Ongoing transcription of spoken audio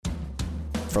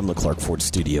From the Clark Ford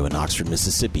Studio in Oxford,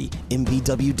 Mississippi,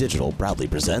 MBW Digital proudly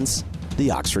presents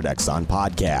the Oxford Exxon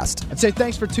Podcast. I'd say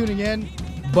thanks for tuning in,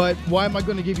 but why am I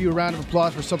going to give you a round of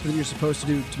applause for something that you're supposed to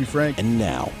do, to be frank? And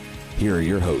now, here are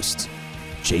your hosts,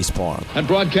 Chase Parham. And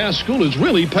broadcast school has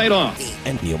really paid off.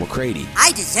 And Neil McCready.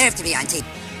 I deserve to be on TV.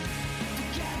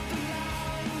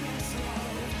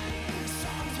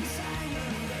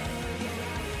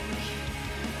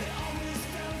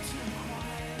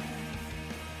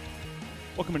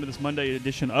 Welcome into this Monday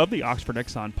edition of the Oxford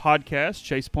Exxon Podcast.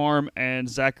 Chase Parham and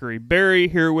Zachary Berry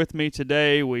here with me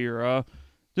today. We are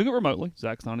doing it remotely.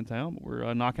 Zach's not in town, but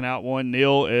we're knocking out one.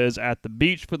 Neil is at the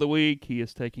beach for the week. He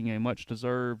is taking a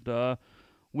much-deserved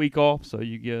week off, so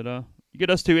you get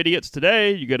us two idiots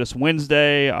today. You get us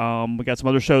Wednesday. We got some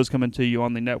other shows coming to you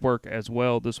on the network as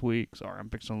well this week. Sorry, I'm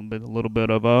fixing a little bit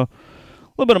of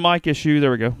mic issue. There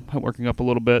we go. I'm working up a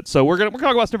little bit. So we're gonna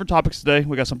talk about some different topics today.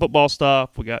 We got some football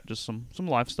stuff. We got just some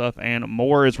life stuff and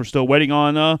more as we're still waiting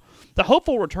on the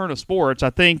hopeful return of sports.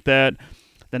 I think that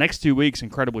the next 2 weeks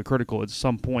incredibly critical. At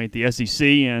some point, the SEC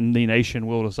and the nation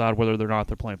will decide whether or not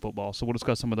they're playing football. So we'll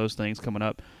discuss some of those things coming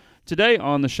up today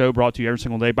on the show, brought to you every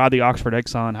single day by the Oxford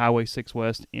Exxon, Highway 6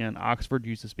 West in Oxford.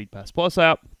 Use the SpeedPass Plus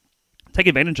app. Take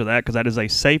advantage of that because that is a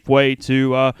safe way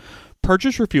to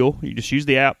purchase your fuel. You just use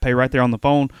the app, pay right there on the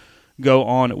phone, go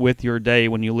on with your day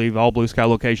when you leave all Blue Sky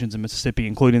locations in Mississippi,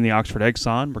 including the Oxford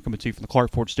Exxon. We're coming to you from the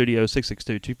Clark Ford Studio,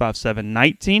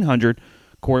 662-257-1900.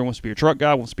 Corey wants to be your truck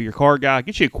guy, wants to be your car guy.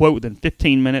 Get you a quote within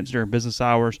 15 minutes during business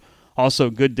hours.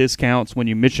 Also, good discounts when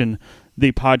you mention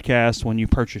the podcast when you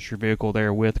purchase your vehicle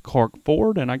there with Clark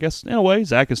Ford. And I guess, in a way,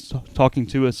 Zach is talking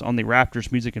to us on the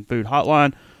Raptors Music and Food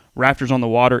Hotline. Raptors on the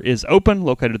Water is open,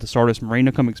 located at the Stardust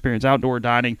Marina. Come experience outdoor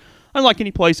dining unlike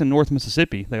any place in North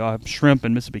Mississippi. They all have shrimp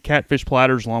and Mississippi catfish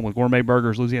platters along with gourmet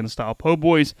burgers, Louisiana-style po'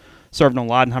 boys, served on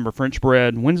Leidenheimer French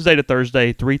bread, Wednesday to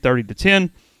Thursday, 3:30 to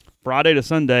 10, Friday to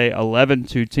Sunday, 11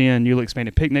 to 10, newly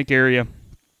expanded picnic area.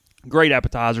 Great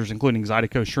appetizers, including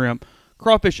Zydeco shrimp,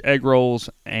 crawfish egg rolls,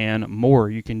 and more.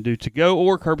 You can do to-go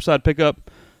or curbside pickup.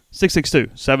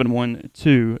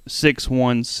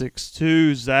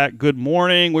 662-712-6162. Zach, good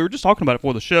morning. We were just talking about it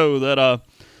before the show that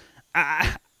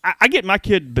I get my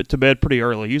kid to bed pretty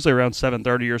early, usually around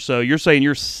 7:30 or so. You're saying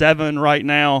you're 7 right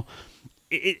now.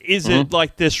 Is it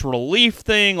like this relief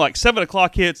thing? Like 7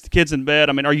 o'clock hits, the kid's in bed.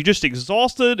 I mean, are you just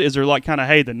exhausted? Is there like kind of,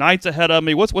 hey, the night's ahead of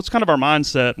me? What's kind of our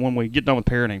mindset when we get done with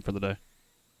parenting for the day?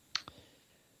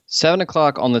 7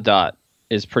 o'clock on the dot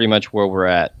is pretty much where we're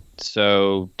at.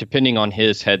 So depending on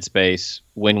his headspace,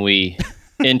 when we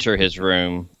enter his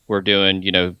room, we're doing,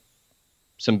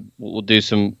 we'll do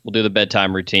the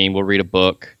bedtime routine. We'll read a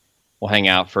book. We'll hang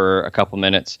out for a couple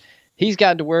minutes. He's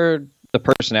gotten to where the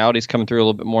personality's coming through a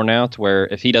little bit more now, to where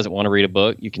if he doesn't want to read a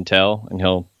book, you can tell, and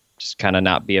he'll just kind of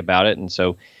not be about it. And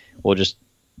so we'll just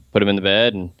put him in the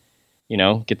bed and,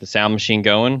 get the sound machine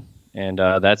going. And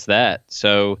that's that.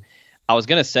 So I was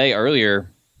going to say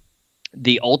earlier,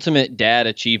 the ultimate dad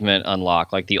achievement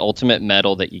unlock, like the ultimate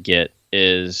medal that you get,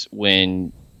 is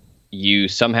when you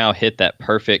somehow hit that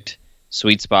perfect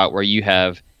sweet spot where you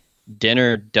have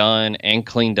dinner done and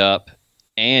cleaned up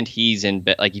and he's in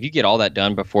bed. Like if you get all that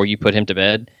done before you put him to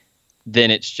bed, then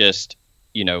it's just,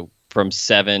 from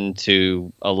 7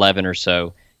 to 11 or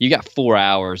so, you got 4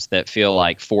 hours that feel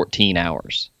like 14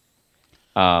 hours.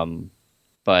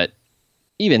 But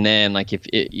even then, like if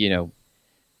it,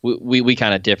 we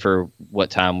kind of differ what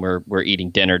time we're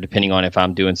eating dinner, depending on if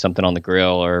I'm doing something on the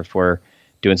grill or if we're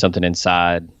doing something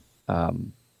inside.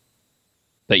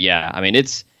 But yeah, I mean,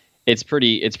 it's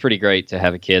pretty great to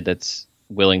have a kid that's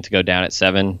willing to go down at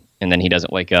 7 and then he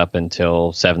doesn't wake up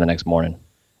until 7 the next morning.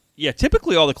 Yeah,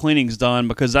 typically all the cleaning's done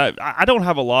because I don't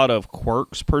have a lot of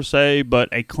quirks per se, but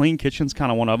a clean kitchen's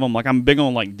kind of one of them. Like I'm big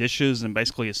on like dishes, and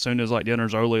basically as soon as like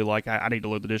dinner's early, like I need to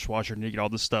load the dishwasher and get all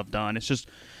this stuff done. It's just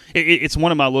it's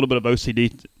one of my little bit of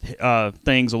OCD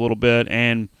things a little bit,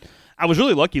 and I was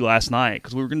really lucky last night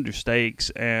because we were going to do steaks,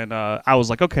 and I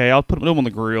was like, okay, I'll put them on the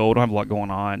grill. We don't have a lot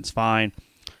going on. It's fine.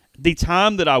 The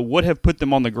time that I would have put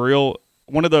them on the grill,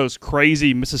 one of those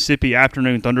crazy Mississippi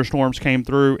afternoon thunderstorms came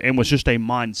through and was just a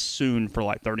monsoon for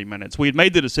like 30 minutes. We had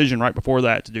made the decision right before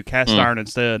that to do cast iron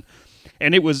instead.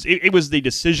 And it was the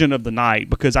decision of the night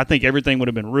because I think everything would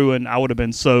have been ruined. I would have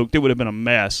been soaked. It would have been a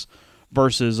mess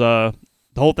versus the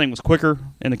whole thing was quicker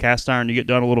in the cast iron. You get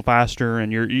done a little faster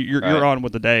and you're on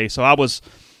with the day. So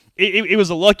it was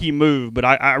a lucky move, but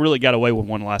I really got away with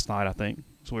one last night, I think.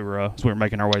 So we were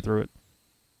making our way through it.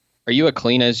 Are you a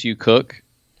clean as you cook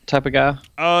type of guy?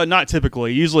 Not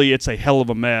typically. Usually it's a hell of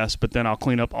a mess, but then I'll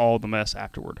clean up all the mess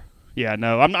afterward. Yeah,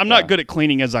 no, I'm not good at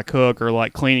cleaning as I cook or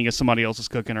like cleaning as somebody else is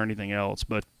cooking or anything else,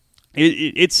 but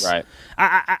It's right.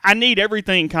 I need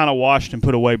everything kind of washed and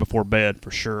put away before bed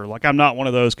for sure. Like I'm not one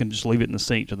of those can just leave it in the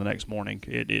sink till the next morning.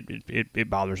 It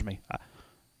bothers me.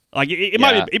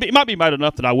 It might be bad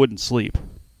enough that I wouldn't sleep.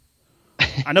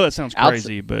 I know that sounds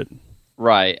crazy, but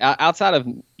right outside of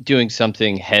doing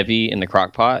something heavy in the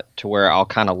crock pot to where I'll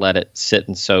kind of let it sit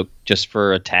and soak just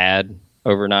for a tad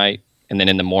overnight, and then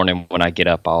in the morning when I get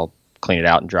up I'll clean it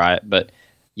out and dry it. But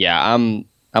yeah, I'm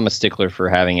a stickler for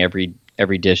having every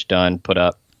dish done, put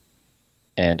up,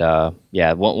 and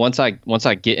once I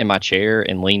get in my chair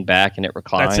and lean back and it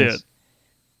reclines, that's it.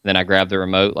 Then I grab the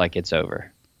remote like it's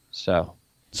over. So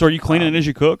are you cleaning as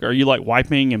you cook? Are you like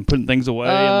wiping and putting things away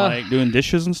and like doing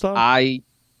dishes and stuff?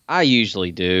 I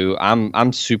usually do.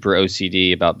 I'm super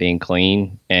OCD about being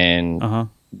clean, and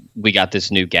we got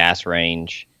this new gas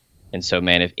range, and so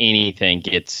man, if anything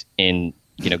gets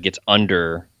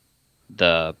under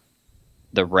the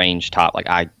range top, like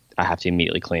I have to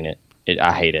immediately clean it.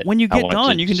 I hate it. When you get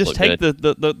done, you can just take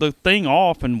the thing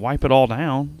off and wipe it all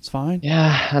down. It's fine.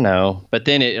 Yeah, I know. But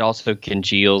then it also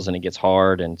congeals and it gets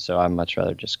hard, and so I'd much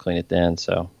rather just clean it then.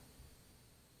 So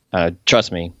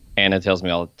trust me, Anna tells me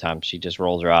all the time she just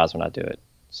rolls her eyes when I do it.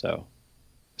 So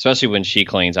especially when she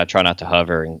cleans, I try not to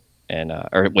hover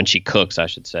or when she cooks, I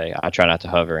should say, I try not to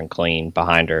hover and clean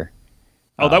behind her.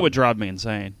 Oh, that would drive me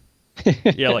insane.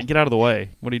 Yeah, like get out of the way.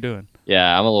 What are you doing?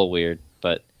 Yeah, I'm a little weird,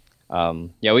 but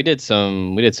we did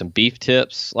some beef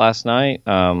tips last night.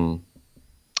 I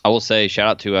will say shout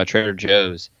out to Trader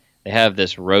Joe's. They have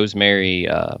this rosemary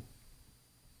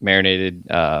marinated.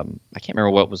 I can't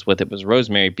remember what was with it. It was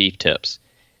rosemary beef tips.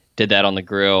 Did that on the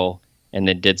grill, and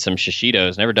then did some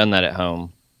shishitos. Never done that at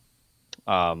home.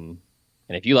 And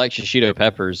if you like shishito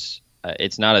peppers,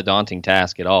 it's not a daunting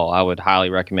task at all. I would highly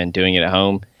recommend doing it at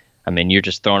home. I mean, you're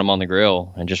just throwing them on the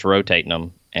grill and just rotating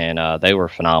them, and they were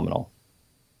phenomenal.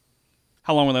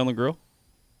 How long were they on the grill?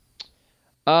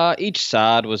 Each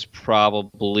side was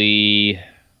probably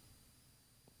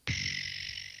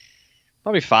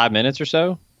 5 minutes or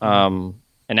so. And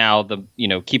now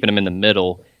keeping them in the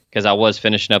middle, because I was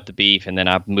finishing up the beef, and then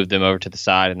I moved them over to the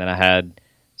side, and then I had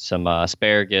some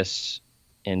asparagus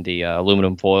in the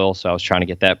aluminum foil, so I was trying to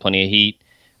get that plenty of heat.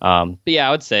 But yeah,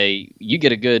 I would say you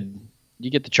get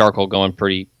the charcoal going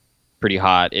pretty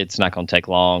hot. It's not going to take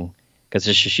long, because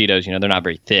the shishitos, they're not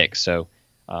very thick. So,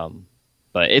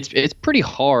 but it's pretty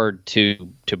hard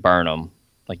to burn them.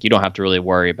 Like, you don't have to really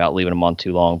worry about leaving them on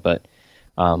too long. But,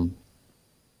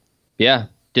 yeah,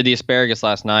 did the asparagus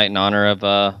last night in honor of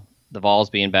the Vols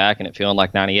being back and it feeling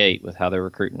like 98 with how they're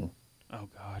recruiting. Oh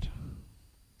God.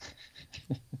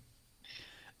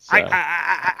 So.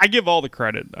 I give all the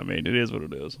credit. I mean, it is what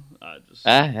it is.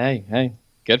 Hey,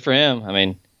 good for him. I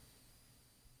mean,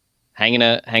 hanging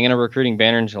a recruiting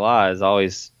banner in July is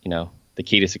always, the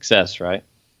key to success, right?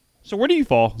 So where do you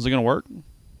fall? Is it going to work?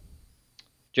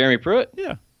 Jeremy Pruitt?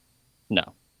 Yeah.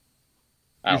 No.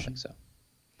 I don't think so.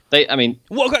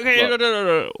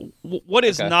 No. What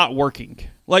is not working?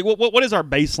 Like, what is our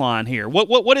baseline here?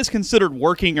 What is considered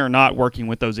working or not working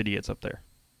with those idiots up there?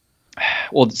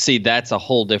 Well, see, that's a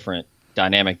whole different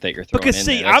dynamic that you're throwing because, in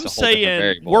see, there. I'm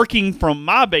saying working from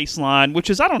my baseline, which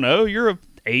is, I don't know, you're a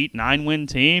 8-9 win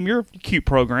team. You're a cute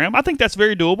program. I think that's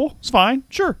very doable. It's fine.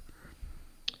 Sure.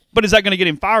 But is that going to get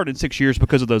him fired in 6 years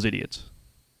because of those idiots?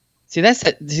 See, this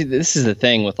is the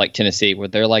thing with like Tennessee, where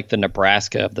they're like the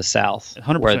Nebraska of the South,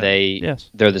 100%. Where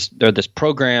they're this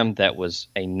program that was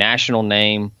a national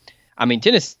name. I mean,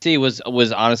 Tennessee was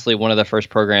honestly one of the first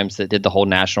programs that did the whole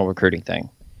national recruiting thing.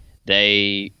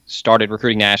 They started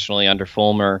recruiting nationally under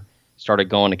Fulmer, started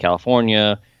going to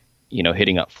California,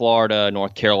 hitting up Florida,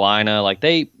 North Carolina. Like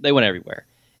they went everywhere,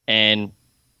 and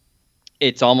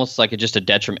it's almost like just a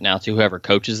detriment now to whoever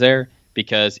coaches there.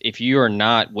 Because if you are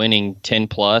not winning 10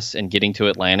 plus and getting to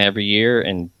Atlanta every year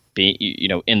and be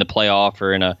in the playoff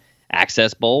or in a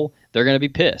Access Bowl, they're going to be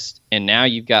pissed. And now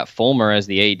you've got Fulmer as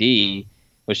the AD,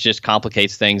 which just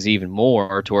complicates things even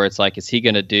more to where it's like, is he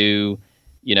going to do,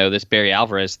 this Barry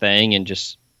Alvarez thing and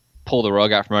just pull the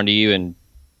rug out from under you and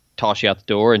toss you out the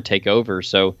door and take over?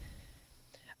 So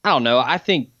I don't know. I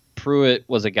think Pruitt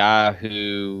was a guy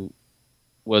who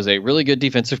was a really good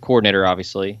defensive coordinator,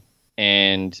 obviously.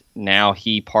 And now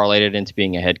he parlayed it into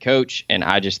being a head coach, and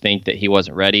I just think that he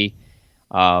wasn't ready.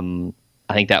 I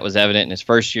think that was evident in his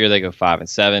first year. They go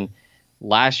 5-7.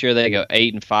 Last year they go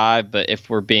 8-5. But if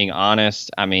we're being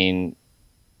honest, I mean,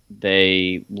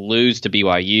 they lose to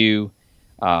BYU,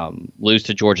 lose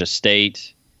to Georgia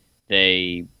State.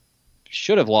 They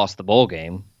should have lost the bowl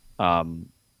game. I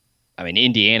mean,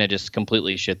 Indiana just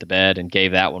completely shit the bed and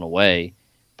gave that one away.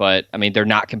 But I mean, they're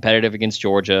not competitive against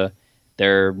Georgia.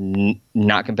 They're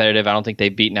not competitive. I don't think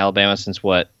they've beaten Alabama since,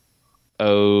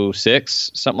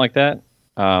 '06, something like that.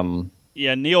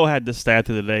 Yeah, Neil had the stat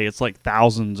the other day. It's like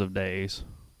thousands of days.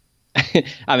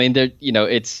 I mean,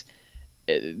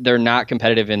 they're not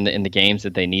competitive in the games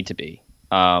that they need to be.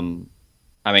 I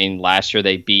mean, last year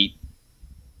they beat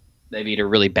a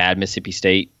really bad Mississippi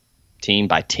State team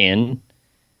by 10.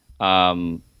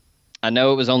 I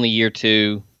know it was only year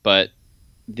 2, but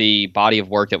the body of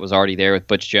work that was already there with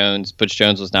Butch Jones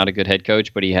was not a good head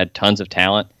coach, but he had tons of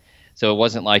talent. So it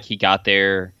wasn't like he got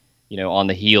there, on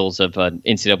the heels of an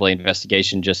NCAA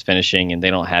investigation just finishing and they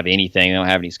don't have anything. They don't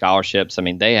have any scholarships. I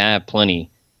mean, they have plenty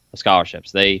of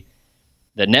scholarships. The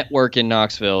network in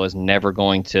Knoxville is never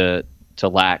going to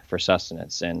lack for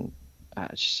sustenance. And I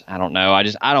don't know.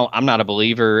 I'm not a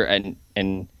believer, and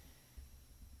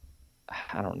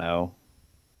I don't know.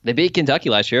 They beat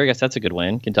Kentucky last year. I guess that's a good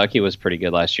win. Kentucky was pretty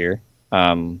good last year.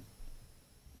 But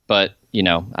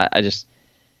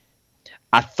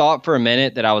I thought for a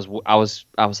minute that I was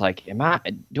like,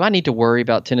 do I need to worry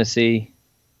about Tennessee?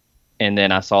 And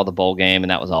then I saw the bowl game,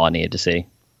 and that was all I needed to see. I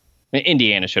mean,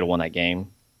 Indiana should have won that game.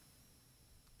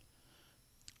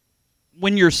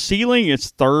 When your ceiling is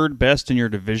third best in your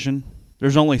division,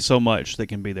 there's only so much that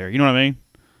can be there. You know what I mean?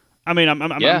 I'm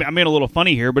being a little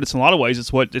funny here, but it's in a lot of ways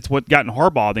it's what gotten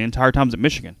Harbaugh the entire time at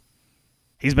Michigan.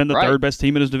 He's been the third best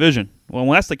team in his division. Well,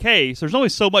 when that's the case, there's only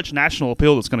so much national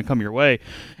appeal that's going to come your way.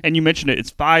 And you mentioned it;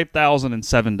 it's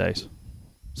 5,007 days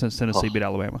since Tennessee beat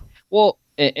Alabama. Well,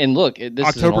 and look, this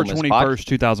October is an Ole Miss 21st,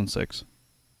 2006.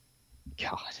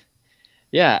 God,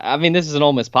 yeah. I mean, this is an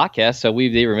Ole Miss podcast, so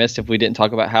we'd be remiss if we didn't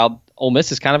talk about how Ole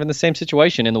Miss is kind of in the same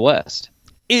situation in the West.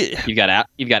 You've got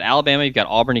Alabama, you've got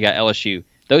Auburn, you got LSU.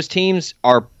 Those teams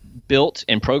are built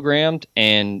and programmed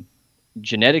and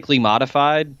genetically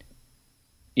modified,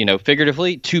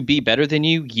 figuratively, to be better than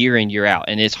you year in, year out.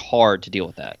 And it's hard to deal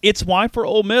with that. It's why for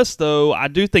Ole Miss, though, I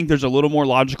do think there's a little more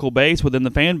logical base within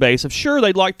the fan base of, sure,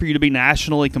 they'd like for you to be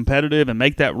nationally competitive and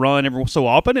make that run every so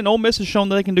often. And Ole Miss has shown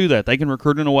that they can do that. They can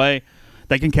recruit in a way.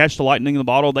 They can catch the lightning in the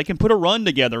bottle. They can put a run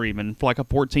together even for like a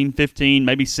 14-15,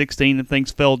 maybe 16 if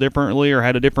things fell differently or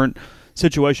had a different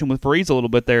situation with Freeze a little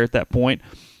bit there at that point.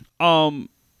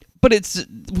 But it's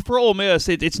for Ole Miss,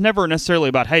 it's never necessarily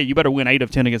about, hey, you better win 8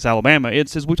 of 10 against Alabama.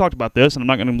 It's, as we talked about this, and I'm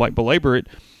not going to belabor it,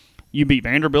 you beat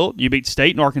Vanderbilt, you beat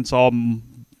State and Arkansas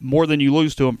more than you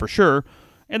lose to them for sure,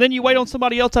 and then you wait on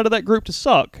somebody else out of that group to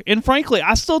suck. And frankly,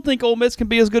 I still think Ole Miss can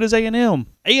be as good as A&M.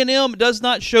 A&M does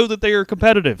not show that they are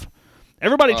competitive.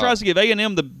 Everybody tries to give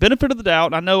A&M the benefit of the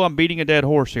doubt. I know I'm beating a dead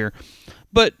horse here,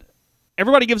 but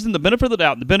everybody gives them the benefit of the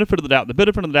doubt,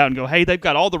 and go, hey, they've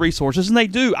got all the resources, and they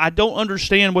do. I don't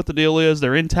understand what the deal is.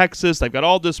 They're in Texas. They've got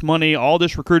all this money, all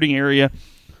this recruiting area.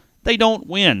 They don't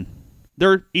win.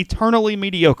 They're eternally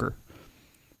mediocre.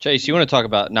 Chase, you want to talk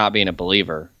about not being a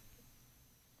believer?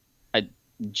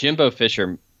 Jimbo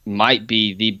Fisher might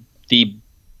be the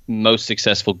most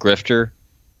successful grifter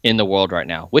in the world right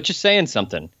now, which is saying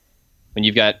something when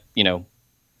you've got,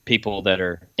 people that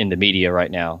are in the media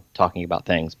right now talking about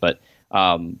things. But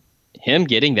him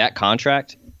getting that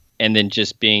contract and then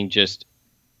just being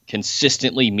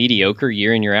consistently mediocre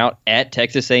year in, year out at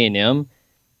Texas A&M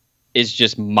is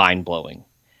just mind-blowing.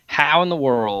 How in the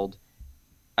world,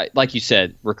 like you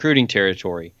said, recruiting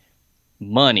territory,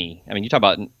 money. I mean, you talk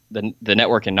about the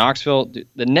network in Knoxville,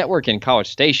 the network in College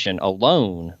Station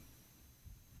alone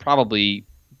probably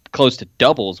close to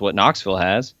doubles what Knoxville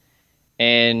has.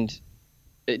 And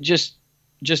it just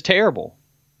terrible.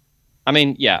 I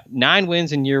mean, yeah, 9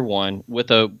 wins in year 1 with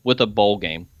a bowl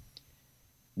game.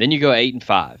 Then you go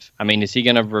 8-5. I mean, is he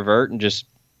going to revert and just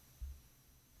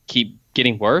keep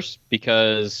getting worse?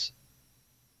 Because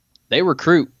they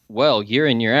recruit well year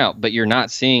in, year out, but you're not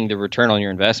seeing the return on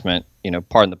your investment,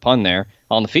 pardon the pun there,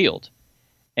 on the field.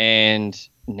 And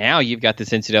now you've got this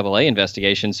NCAA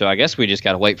investigation, so I guess we just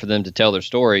got to wait for them to tell their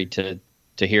story to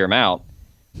hear them out.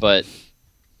 But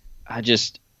I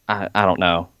don't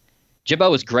know.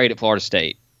 Jimbo was great at Florida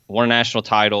State. Won a national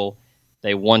title.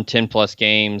 They won 10-plus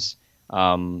games.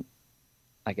 I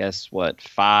guess,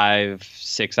 5,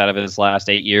 6 out of his last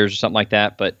 8 years or something like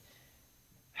that. But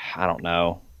I don't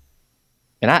know.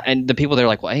 And the people that are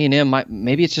like, well, A&M,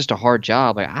 maybe it's just a hard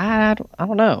job. Like, I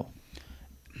don't know.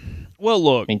 Well,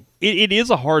 look, it is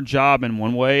a hard job in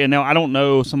one way. And now I don't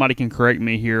know. Somebody can correct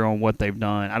me here on what they've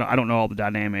done. I don't know all the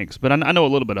dynamics, but I know a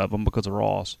little bit of them because of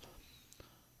Ross.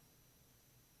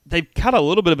 They've got a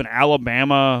little bit of an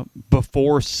Alabama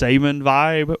before Saban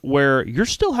vibe where you're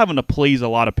still having to please a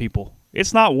lot of people.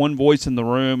 It's not one voice in the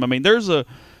room. I mean, there's a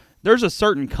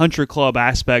certain country club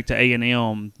aspect to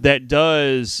A&M that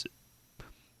does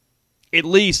at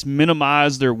least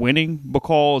minimize their winning,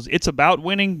 because it's about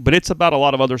winning, but it's about a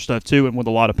lot of other stuff too, and with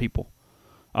a lot of people.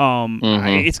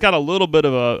 It's got a little bit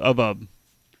of a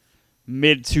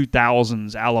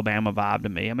mid-2000s Alabama vibe to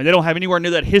me. I mean, they don't have anywhere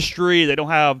near that history. They don't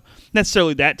have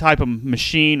necessarily that type of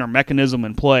machine or mechanism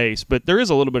in place, but there is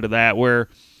a little bit of that where,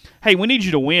 hey, we need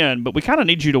you to win, but we kind of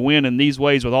need you to win in these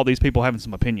ways with all these people having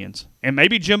some opinions. And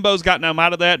maybe Jimbo's gotten them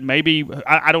out of that. Maybe,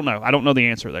 I don't know. I don't know the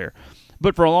answer there.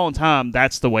 But for a long time,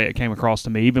 that's the way it came across to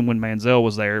me. Even when Manziel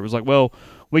was there, it was like, well,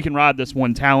 we can ride this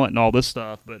one talent and all this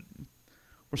stuff, but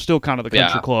we're still kind of the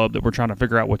country club that we're trying to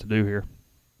figure out what to do here.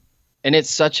 And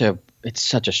it's such a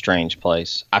strange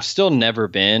place. I've still never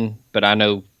been, but I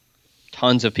know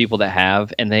tons of people that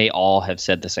have, and they all have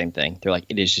said the same thing. They're like,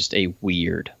 it is just a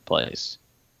weird place.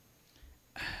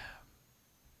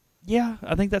 Yeah,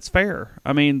 I think that's fair.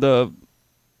 I mean,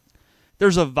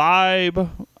 there's a vibe.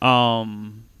 I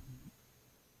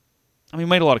mean,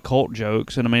 made a lot of cult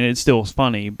jokes, and I mean, it still is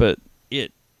funny, but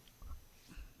it.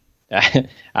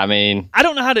 I mean, I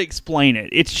don't know how to explain it.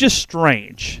 It's just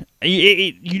strange.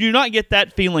 You do not get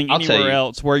that feeling anywhere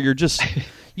else where you're just.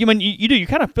 You mean you do? You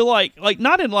kind of feel like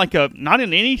not in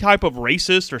any type of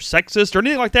racist or sexist or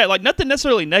anything like that. Like nothing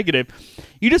necessarily negative.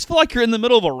 You just feel like you're in the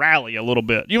middle of a rally a little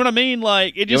bit. You know what I mean?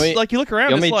 Like it just like you look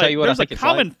around. It's like there's a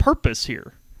common purpose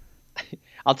here.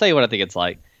 I'll tell you what I think it's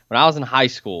like. When I was in high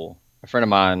school, a friend of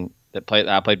mine that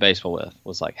I played baseball with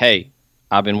was like, "Hey,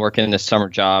 I've been working this summer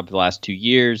job the last 2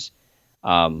 years.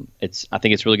 I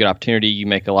think it's a really good opportunity. You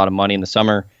make a lot of money in the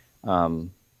summer.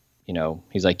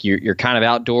 He's like, you're kind of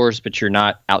outdoors, but you're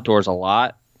not outdoors a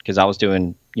lot, because I was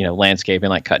doing, landscaping,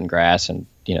 like cutting grass, and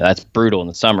that's brutal in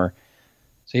the summer.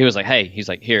 So he was like, hey, he's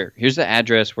like, here's the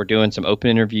address. We're doing some open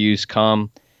interviews.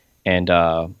 Come and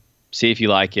see if you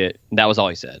like it. And that was all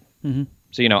he said. Mm-hmm.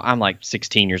 So I'm like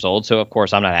 16 years old, so of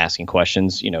course I'm not asking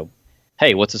questions.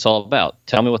 Hey, what's this all about?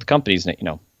 Tell me what the company's.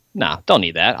 Nah, don't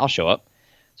need that. I'll show up.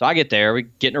 So I get there. We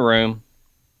get in a room.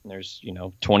 And there's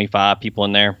 25 people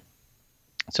in there.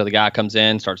 So the guy comes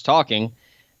in, starts talking,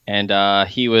 and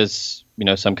he was,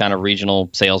 some kind of regional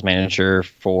sales manager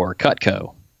for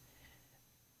Cutco.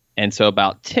 And so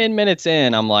about 10 minutes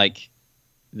in, I'm like,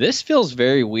 this feels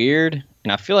very weird,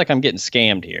 and I feel like I'm getting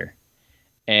scammed here.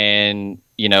 And,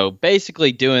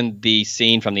 basically doing the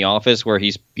scene from The Office where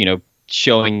he's,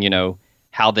 showing,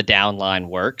 how the downline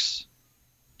works.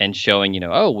 And showing,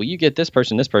 you get this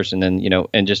person, then,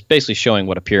 and just basically showing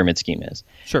what a pyramid scheme is.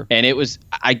 Sure. And it was,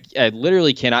 I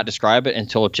literally cannot describe it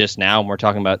until just now when we're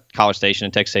talking about College Station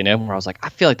and Texas A&M, where I was like, I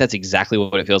feel like that's exactly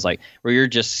what it feels like, where your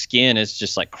just skin is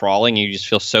just like crawling and you just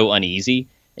feel so uneasy.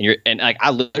 And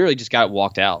I literally just got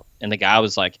walked out, and the guy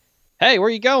was like, hey, where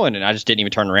are you going? And I just didn't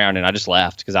even turn around, and I just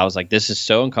left because I was like, this is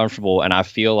so uncomfortable, and I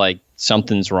feel like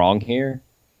something's wrong here.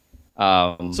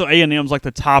 So A&M's like the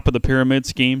top of the pyramid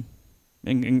scheme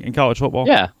in college football?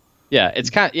 Yeah. It's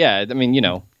I mean,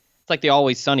 it's like the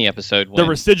Always Sunny episode. The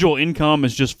residual income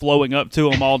is just flowing up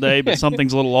to them all day, but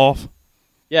something's a little off.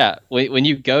 Yeah. When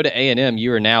you go to A&M,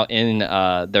 you are now in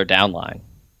their downline.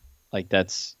 Like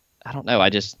that's, I don't know.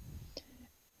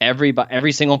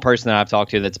 Every single person that I've talked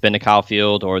to that's been to Kyle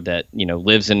Field, or that,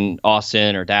 lives in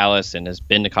Austin or Dallas and has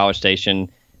been to College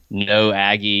Station, no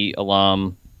Aggie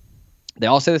alum, they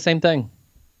all say the same thing.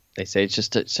 They say it's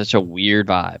just such a weird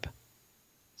vibe.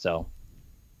 So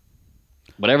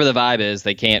whatever the vibe is,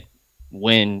 they can't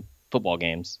win football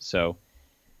games. So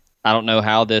I don't know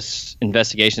how this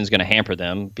investigation is going to hamper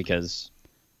them, because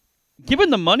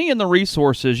given the money and the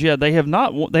resources, they haven't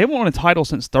won a title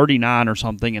since 39 or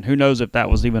something, and who knows if that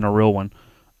was even a real one.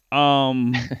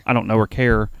 I don't know or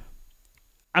care.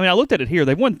 I mean, I looked at it here.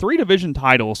 They've won 3 division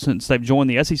titles since they've joined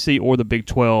the SEC or the Big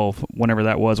 12, whenever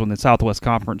that was, when the Southwest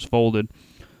Conference folded.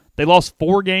 They lost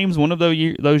 4 games one of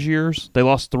those years. They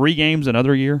lost 3 games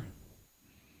another year.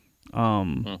 I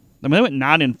mean, they went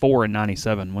 9-4 in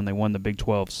 '97 when they won the Big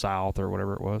 12 South or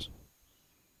whatever it was.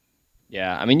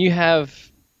 Yeah, I mean, you have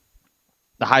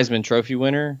the Heisman Trophy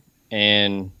winner,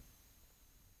 and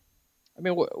I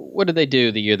mean, what did they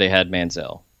do the year they had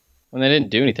Manziel? When they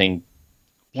didn't do anything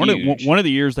huge. One of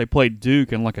the years they played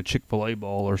Duke in like a Chick-fil-A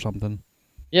bowl or something.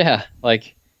 Yeah,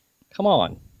 like, come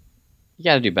on. You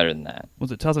got to do better than that.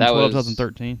 Was it 2012,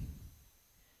 2013?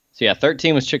 So, yeah,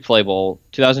 13 was Chick-fil-A Bowl.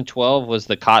 2012 was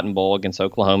the Cotton Bowl against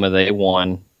Oklahoma. They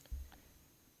won.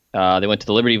 They went to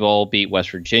the Liberty Bowl, beat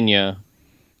West Virginia.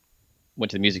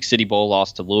 Went to the Music City Bowl,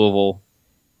 lost to Louisville.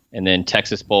 And then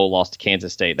Texas Bowl, lost to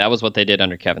Kansas State. That was what they did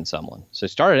under Kevin Sumlin. So, it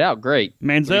started out great.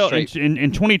 Manziel,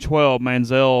 in 2012,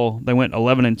 Manziel, they went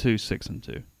 11-2,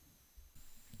 6-2.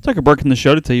 Take a break in the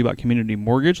show to tell you about Community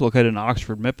Mortgage, located in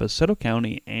Oxford, Memphis, Settle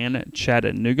County, and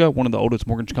Chattanooga, one of the oldest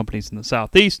mortgage companies in the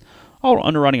Southeast, All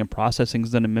underwriting and processing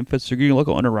is done in Memphis, so your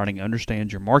local underwriting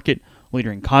understands your market,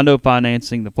 leader in condo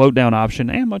financing, the float-down option,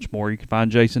 and much more. You can find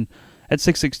Jason at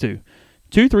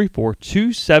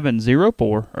 662-234-2704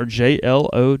 or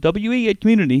JLOWE at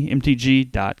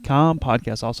communitymtg.com.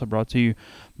 Podcast also brought to you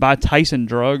by Tyson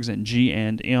Drugs and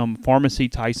G&M Pharmacy.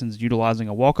 Tyson's utilizing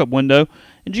a walk-up window,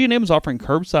 and G&M is offering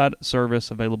curbside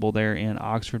service available there in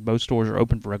Oxford. Both stores are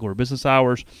open for regular business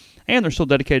hours, and they're still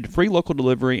dedicated to free local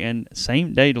delivery and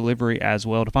same-day delivery as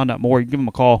well. To find out more, you can give them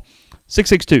a call,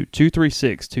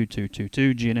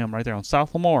 662-236-2222. G&M right there on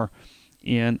South Lamar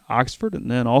in Oxford.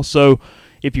 And then also,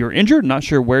 if you're injured, not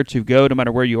sure where to go, no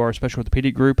matter where you are, Special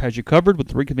Orthopedic Group has you covered with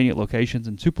 3 convenient locations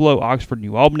in Tupelo, Oxford,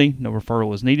 New Albany. No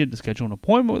referral is needed to schedule an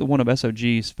appointment with one of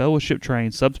SOG's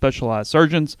fellowship-trained subspecialized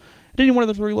surgeons at any one of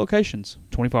the 3 locations.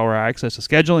 24-hour access to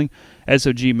scheduling.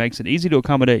 SOG makes it easy to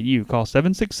accommodate you. Call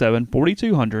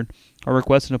 767-4200 or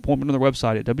request an appointment on their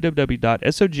website at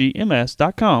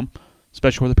www.sogms.com.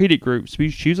 Special Orthopedic Group.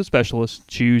 Choose a specialist.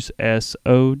 Choose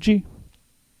SOG.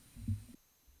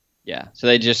 Yeah, so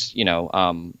they just, so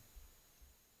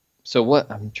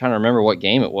what? I'm trying to remember what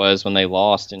game it was when they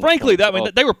lost. Frankly,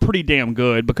 they were pretty damn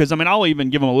good because, I'll even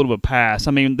give them a little bit of pass.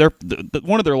 One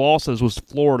of their losses was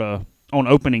Florida on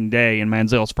opening day in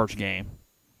Manziel's first game.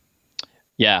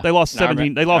 Yeah. They lost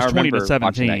 17. They lost 20-17.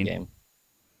 That game.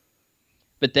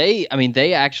 But they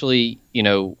actually,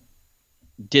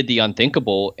 did the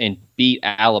unthinkable and beat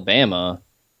Alabama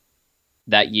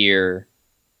that year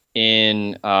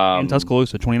in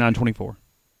Tuscaloosa, 29-24.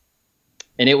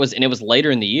 And it was later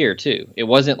in the year too. It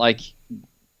wasn't like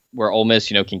where Ole Miss,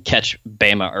 can catch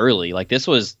Bama early. Like this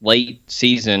was late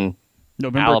season.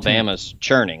 November Alabama's 10th.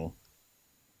 Churning.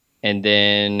 And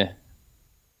then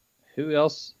who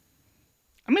else?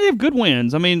 They have good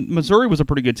wins. Missouri was a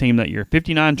pretty good team that year,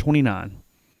 59-29.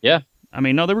 Yeah.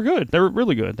 No, they were good. They were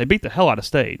really good. They beat the hell out of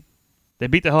State. They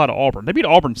beat the hell out of Auburn. They beat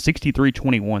Auburn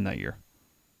 63-21 that year.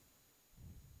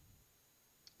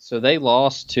 So they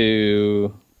lost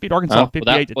to... Beat Arkansas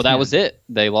 58-10. Well, that was it.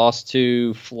 They lost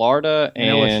to Florida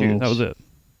and LSU. That was it.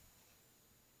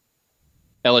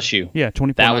 LSU. Yeah,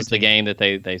 24-19. That was the game that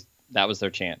they that was their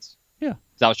chance. Yeah.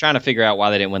 So I was trying to figure out why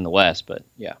they didn't win the West, but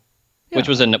yeah. Which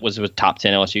was a top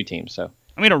 10 LSU team. So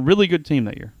a really good team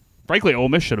that year. Frankly, Ole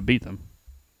Miss should have beat them.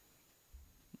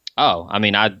 Oh,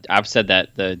 I've said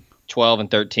that the 12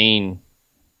 and 13,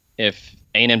 if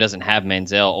A&M doesn't have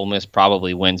Manziel, Ole Miss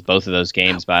probably wins both of those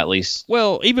games by at least.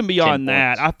 Well, even beyond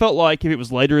that, I felt like if it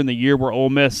was later in the year where Ole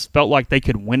Miss felt like they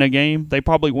could win a game, they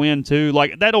probably win too.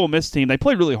 Like that Ole Miss team, they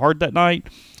played really hard that night,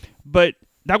 but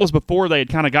that was before they had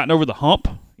kind of gotten over the hump.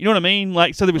 You know what I mean?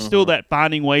 Like, so there was still that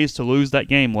finding ways to lose that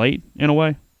game late in a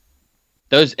way.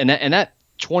 Those and that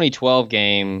 2012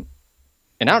 game,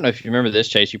 and I don't know if you remember this,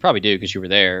 Chase. You probably do because you were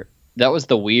there. That was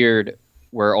the weird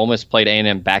where Ole Miss played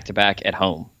A&M back-to-back at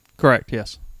home. Correct,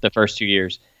 yes. The first 2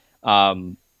 years.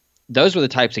 Those were the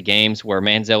types of games where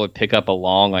Manziel would pick up a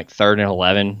long, 3rd and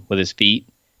 11 with his feet,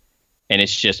 and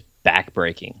it's just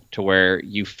back-breaking to where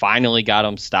you finally got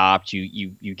him stopped.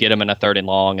 You get him in a 3rd and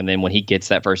long, and then when he gets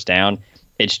that first down,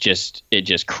 it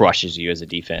just crushes you as a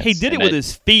defense. He did it with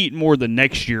his feet more the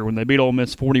next year when they beat Ole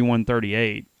Miss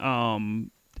 41-38.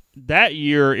 That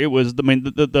year, it was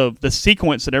the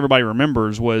sequence that everybody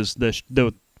remembers was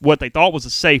the what they thought was a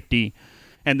safety,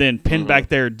 and then pinned back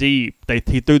there deep.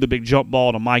 He threw the big jump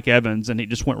ball to Mike Evans, and he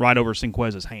just went right over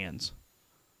Sinquez's hands.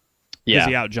 Yeah,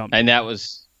 he out-jumped and that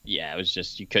was it was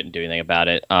just you couldn't do anything about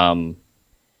it. But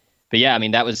yeah,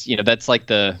 that was that's like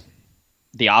the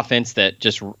offense that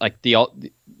just like the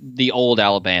old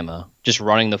Alabama, just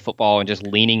running the football and just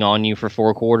leaning on you for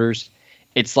 4 quarters.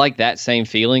 It's like that same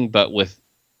feeling, but with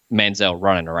Manziel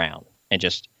running around and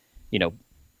just,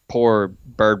 poor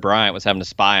Bird Bryant was having to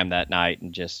spy him that night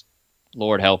and just,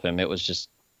 Lord help him. It was just,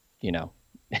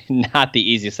 not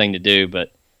the easiest thing to do,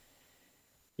 but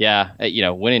yeah,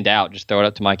 when in doubt, just throw it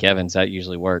up to Mike Evans. That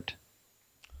usually worked.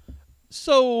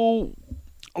 So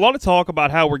a lot of talk about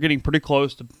how we're getting pretty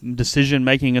close to decision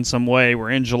making in some way.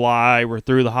 We're in July. We're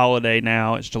through the holiday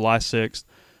now. It's July 6th.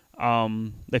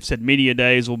 They've said media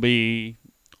days will be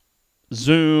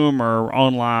Zoom or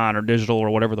online or digital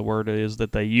or whatever the word is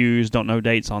that they use. Don't know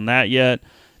dates on that yet.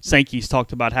 Sankey's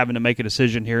talked about having to make a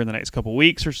decision here in the next couple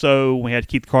weeks or so. We had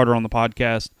Keith Carter on the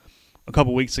podcast a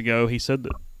couple weeks ago. He said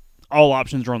that all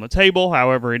options are on the table.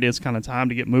 However, it is kind of time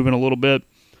to get moving a little bit.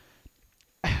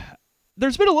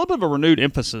 There's been a little bit of a renewed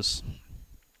emphasis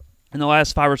in the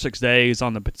last 5 or 6 days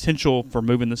on the potential for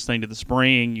moving this thing to the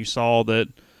spring. You saw that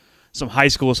some high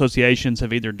school associations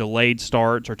have either delayed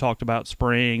starts or talked about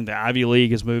spring. The Ivy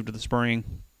League has moved to the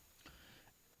spring.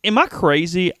 Am I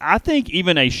crazy? I think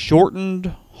even a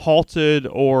shortened halted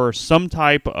or some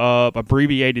type of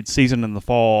abbreviated season in the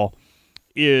fall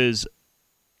is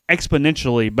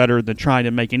exponentially better than trying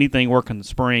to make anything work in the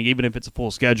spring, even if it's a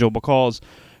full schedule, because,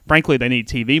 frankly, they need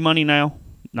TV money now,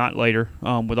 not later,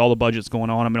 with all the budgets going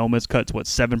on. I mean, Ole Miss cuts,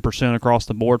 7% across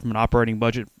the board from an operating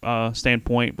budget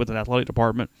standpoint with an athletic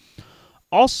department.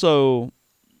 Also,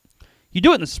 you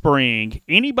do it in the spring,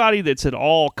 anybody that's at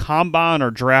all combine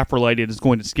or draft related is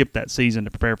going to skip that season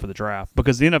to prepare for the draft,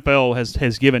 because the NFL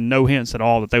has given no hints at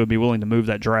all that they would be willing to move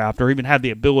that draft or even have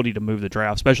the ability to move the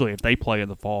draft, especially if they play in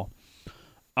the fall.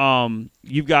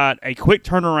 You've got a quick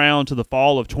turnaround to the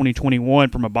fall of 2021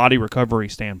 from a body recovery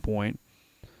standpoint.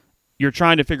 You're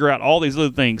trying to figure out all these other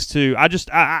things too.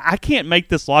 I can't make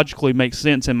this logically make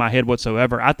sense in my head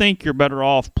whatsoever. I think you're better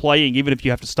off playing even if you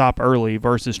have to stop early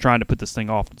versus trying to put this thing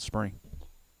off in the spring.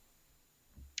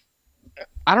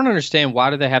 I don't understand, why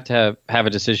do they have to have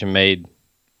a decision made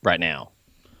right now?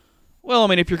 Well, I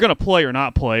mean, if you're going to play or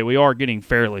not play, we are getting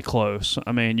fairly close.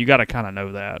 I mean, you got to kind of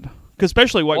know that. Because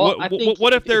especially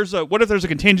what if there's a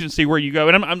contingency where you go,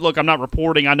 and I'm not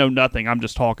reporting, I know nothing, I'm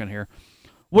just talking here.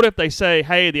 What if they say,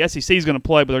 hey, the SEC is going to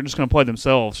play, but they're just going to play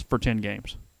themselves for 10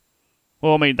 games?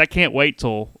 Well, I mean, that can't wait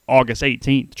till August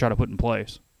 18th to try to put in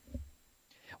place.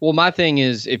 Well, my thing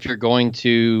is, if you're going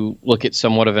to look at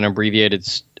somewhat of an abbreviated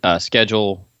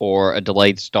schedule or a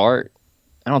delayed start,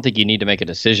 I don't think you need to make a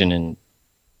decision in,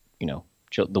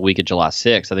 the week of July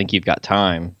 6th. I think you've got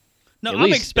time. No,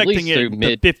 I'm expecting it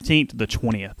the 15th to the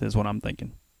 20th is what I'm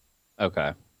thinking.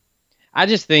 Okay. I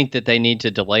just think that they need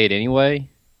to delay it anyway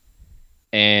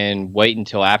and wait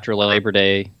until after Labor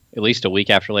Day, at least a week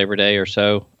after Labor Day or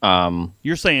so.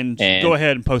 You're saying go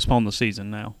ahead and postpone the season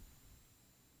now.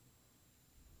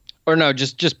 Or no,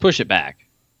 just push it back.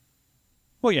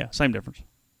 Well, yeah, same difference.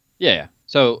 Yeah.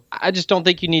 So I just don't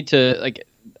think you need to,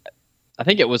 I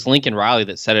think it was Lincoln Riley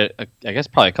that said it, I guess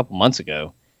probably a couple months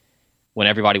ago, when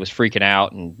everybody was freaking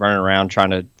out and running around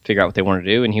trying to figure out what they wanted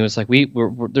to do. And he was like,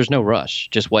 there's no rush.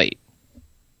 Just wait.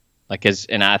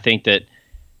 And I think that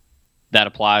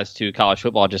applies to college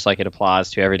football just like it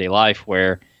applies to everyday life,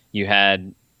 where you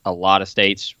had a lot of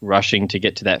states rushing to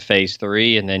get to that phase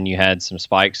 3, and then you had some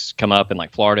spikes come up in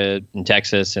Florida and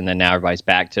Texas, and then now everybody's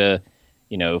back to,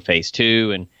 phase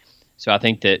 2. And so I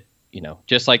think that,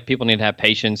 just like people need to have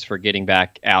patience for getting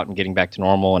back out and getting back to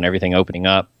normal and everything opening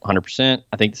up 100%,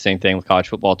 I think the same thing with college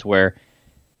football, to where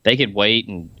they could wait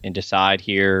and decide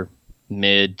here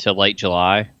mid to late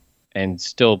July and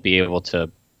still be able to,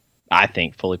 I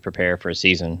think, fully prepare for a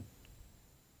season.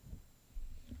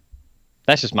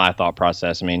 That's just my thought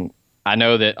process. I mean, I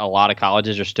know that a lot of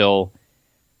colleges are still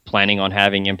planning on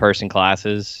having in-person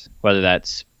classes, whether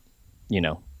that's,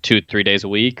 2-3 days a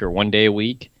week or 1 day a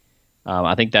week.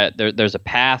 I think that there's a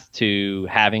path to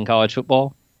having college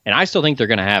football, and I still think they're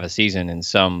going to have a season in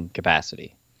some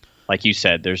capacity. Like you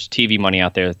said, there's TV money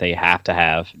out there that they have to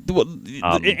have. Well,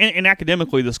 and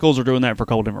academically, the schools are doing that for a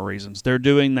couple different reasons. They're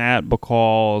doing that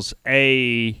because,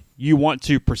 A, you want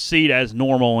to proceed as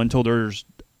normal until there's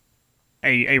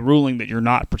a ruling that you're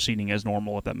not proceeding as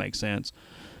normal, if that makes sense.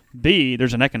 B,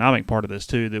 there's an economic part of this,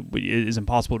 too, that is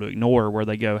impossible to ignore, where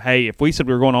they go, hey, if we said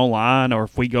we were going online, or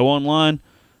if we go online,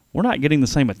 we're not getting the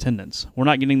same attendance. We're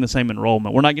not getting the same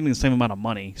enrollment. We're not getting the same amount of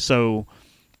money. So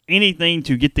anything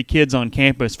to get the kids on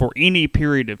campus for any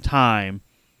period of time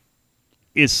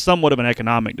is somewhat of an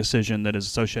economic decision that is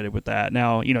associated with that.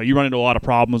 Now, you run into a lot of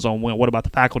problems on, what about the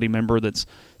faculty member that's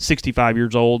 65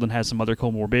 years old and has some other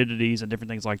comorbidities and different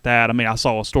things like that. I mean, I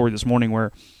saw a story this morning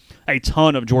where a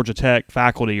ton of Georgia Tech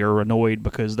faculty are annoyed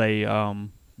because they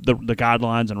the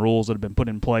guidelines and rules that have been put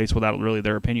in place without really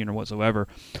their opinion or whatsoever.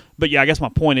 But yeah, I guess my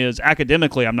point is,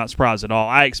 academically, I'm not surprised at all.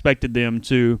 I expected them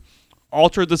to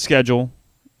alter the schedule,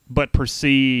 but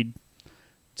proceed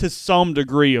to some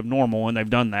degree of normal, and they've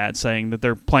done that, saying that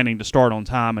they're planning to start on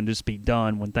time and just be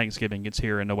done when Thanksgiving gets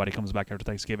here and nobody comes back after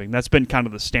Thanksgiving. That's been kind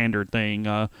of the standard thing,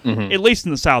 at least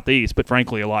in the Southeast, but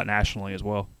frankly a lot nationally as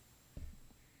well.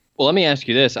 Well, let me ask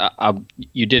you this.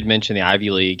 You did mention the Ivy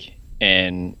League,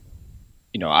 and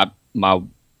Anna,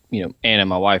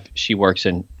 my wife, she works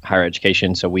in higher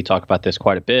education, so we talk about this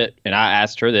quite a bit. And I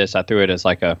asked her this. I threw it as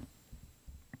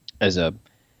a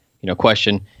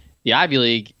question. The Ivy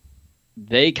League,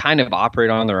 they kind of operate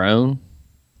on their own.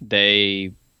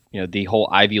 They, the whole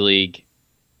Ivy League,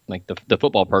 like the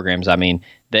football programs,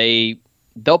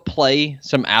 they'll play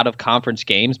some out of conference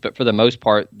games, but for the most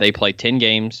part, they play 10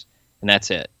 games and that's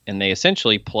it. And they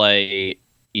essentially play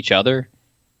each other,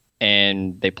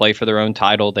 and they play for their own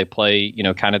title. They play,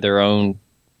 kind of their own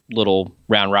little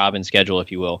round robin schedule,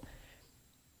 if you will.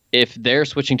 If they're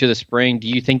switching to the spring, do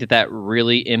you think that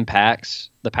really impacts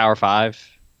the Power Five?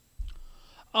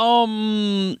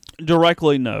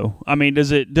 Directly, no. I mean,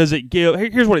 does it give?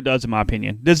 Here's what it does, in my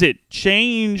opinion. Does it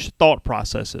change thought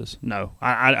processes? No,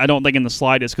 I don't think in the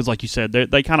slightest, because, like you said,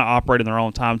 they kind of operate in their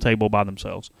own timetable by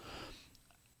themselves.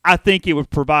 I think it would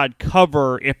provide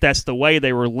cover if that's the way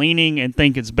they were leaning and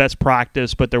think it's best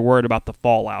practice, but they're worried about the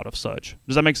fallout of such.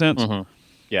 Does that make sense? Mm-hmm.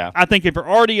 Yeah. I think if you're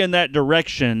already in that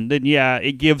direction, then yeah,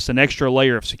 it gives an extra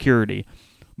layer of security.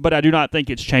 But I do not think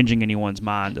it's changing anyone's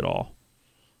mind at all.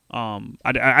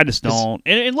 I just don't.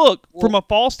 And look, from a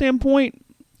fall standpoint,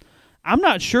 I'm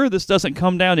not sure this doesn't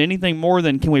come down to anything more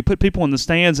than, can we put people in the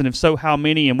stands, and if so, how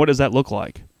many, and what does that look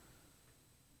like?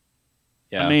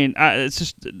 Yeah. I mean, it's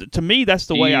just, to me, that's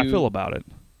the way I feel about it.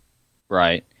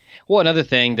 Right. Well, another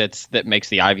thing that makes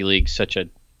the Ivy League such a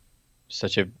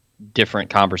different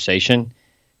conversation,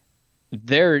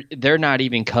 they're not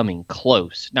even coming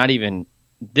close. Not even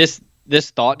this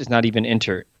thought does not even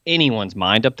enter anyone's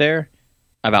mind up there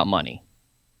about money.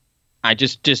 I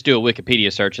just do a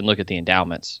Wikipedia search and look at the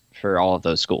endowments for all of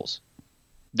those schools.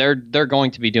 They're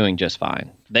going to be doing just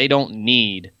fine. They don't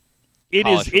need.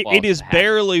 It is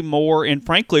barely more, and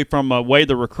frankly, from a way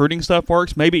the recruiting stuff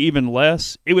works, maybe even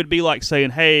less. It would be like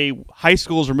saying, "Hey, high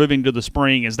schools are moving to the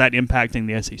spring. Is that impacting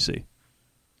the SEC?"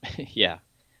 Yeah,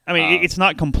 I mean, it's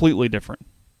not completely different,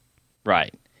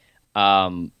 right?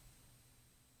 But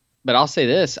I'll say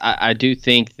this: I do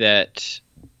think that.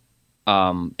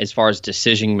 As far as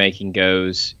decision making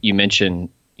goes, you mentioned,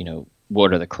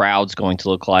 what are the crowds going to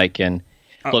look like? And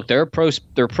look, there are pro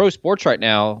sports right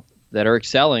now that are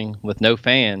excelling with no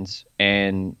fans.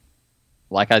 And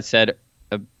like I said,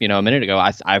 a minute ago,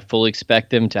 I fully expect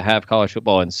them to have college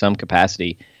football in some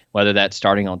capacity, whether that's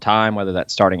starting on time, whether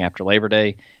that's starting after Labor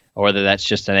Day, or whether that's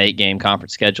just an 8-game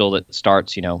conference schedule that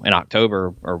starts, in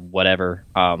October or whatever.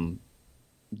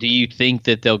 Do you think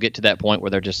that they'll get to that point where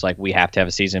they're just like, we have to have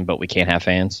a season, but we can't have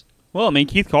fans? Well, I mean,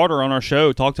 Keith Carter on our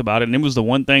show talked about it, and it was the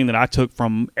one thing that I took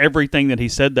from everything that he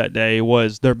said that day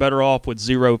was they're better off with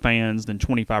 0 fans than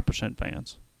 25%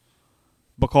 fans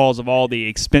because of all the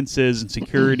expenses and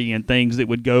security and things that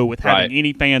would go with having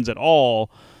any fans at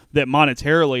all, that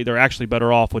monetarily they're actually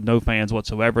better off with no fans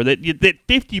whatsoever. That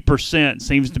 50%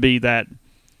 seems to be that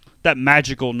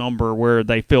magical number where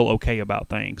they feel okay about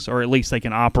things, or at least they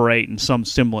can operate in some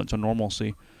semblance of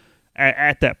normalcy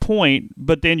at that point.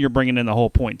 But then you're bringing in the whole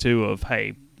point, too, of,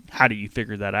 hey, how do you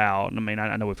figure that out? And I mean,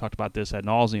 I know we've talked about this ad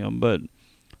nauseum, but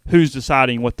who's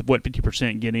deciding what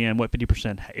 50% get in, what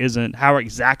 50% isn't? How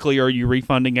exactly are you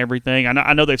refunding everything?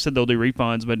 I know they've said they'll do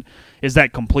refunds, but is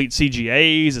that complete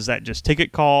CGAs? Is that just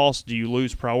ticket costs? Do you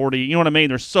lose priority? You know what I mean?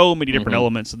 There's so many different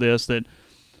elements of this that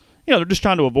they're just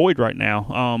trying to avoid right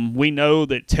now. We know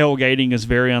that tailgating is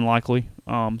very unlikely,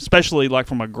 especially like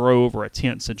from a Grove or a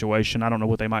tent situation. I don't know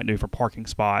what they might do for parking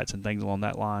spots and things along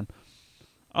that line.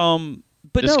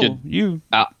 But this you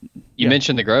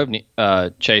mentioned the Grove,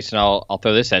 Chase, and I'll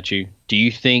throw this at you. Do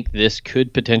you think this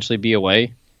could potentially be a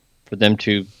way for them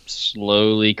to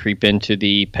slowly creep into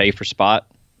the pay for spot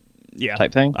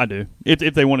type thing? I do.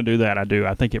 If they want to do that, I do.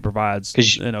 I think it provides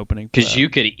an opening. Because you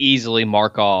could easily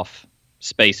mark off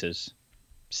spaces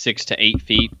 6 to 8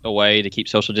 feet away to keep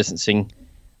social distancing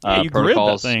you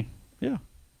protocols. Grid that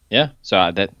thing.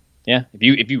 So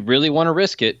if you really want to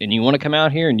risk it and you want to come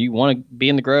out here and you want to be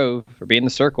in the Grove or be in the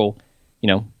Circle,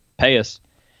 pay us.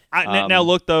 Now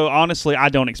look, though, honestly, I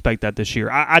don't expect that this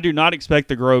year. I do not expect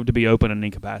the Grove to be open in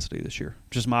any capacity this year.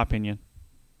 Just my opinion.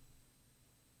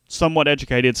 Somewhat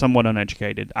educated, somewhat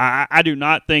uneducated. I do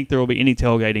not think there will be any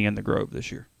tailgating in the Grove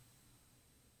this year.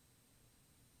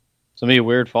 It's going to be a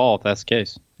weird fall if that's the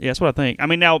case. Yeah, that's what I think. I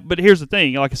mean, but here's the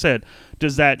thing. Like I said,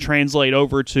 does that translate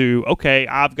over to, okay,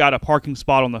 I've got a parking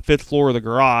spot on the 5th floor of the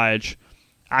garage.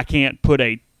 I can't put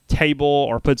a table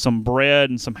or put some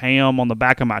bread and some ham on the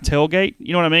back of my tailgate?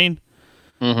 You know what I mean?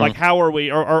 Mm-hmm. Like, how are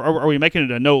we? Are we making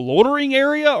it a no loitering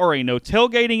area or a no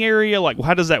tailgating area? Like,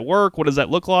 how does that work? What does that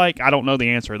look like? I don't know the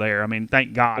answer there. I mean,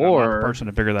 thank God I'm not the person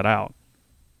to figure that out.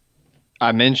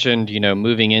 I mentioned,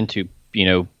 moving into,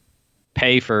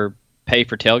 pay for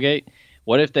tailgate.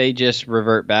 What if they just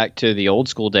revert back to the old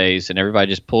school days and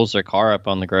everybody just pulls their car up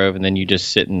on the Grove and then you just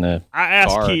sit in the I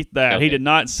asked Keith that. Okay. He did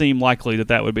not seem likely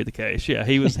that would be the case. Yeah,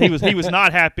 he was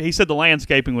not happy. He said the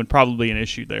landscaping would probably be an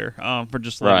issue there for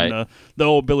just letting the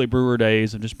old Billy Brewer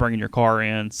days of just bringing your car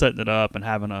in, setting it up, and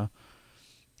having a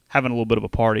little bit of a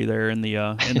party there in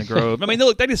the Grove. I mean,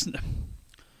 look,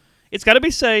 it's got to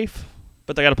be safe,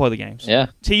 but they got to play the games. Yeah,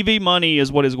 TV money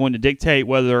is what is going to dictate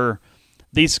whether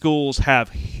these schools have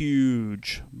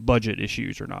huge budget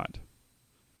issues or not.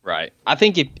 Right. I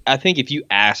think if you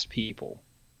asked people,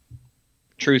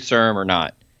 truth serum or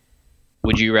not,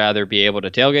 would you rather be able to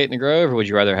tailgate in the Grove or would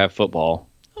you rather have football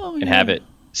and have it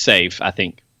safe. I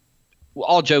think,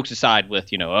 all jokes aside with,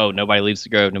 nobody leaves the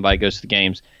Grove, nobody goes to the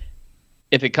games.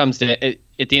 If it comes to it,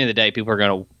 at the end of the day, people are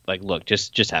going to look,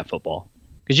 just have football,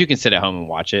 because you can sit at home and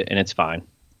watch it and it's fine.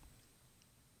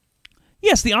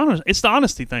 Yes, it's the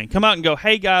honesty thing. Come out and go,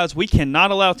 hey guys, we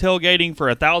cannot allow tailgating for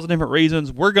 1,000 different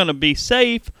reasons. We're going to be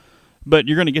safe, but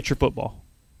you're going to get your football.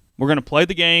 We're going to play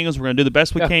the games. We're going to do the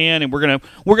best we can, and we're going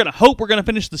to hope we're going to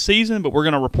finish the season, but we're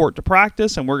going to report to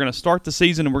practice, and we're going to start the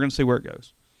season, and we're going to see where it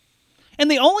goes. And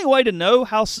the only way to know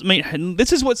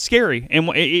this is what's scary, and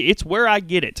it's where I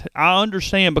get it. I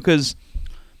understand, because,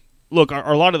 look,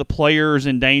 are a lot of the players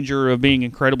in danger of being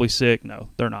incredibly sick? No,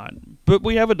 they're not. But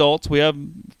we have adults. We have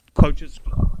coaches.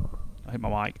 I hit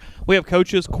my mic. We have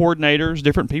coaches, coordinators,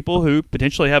 different people who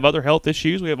potentially have other health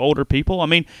issues. We have older people. I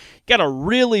mean, you got to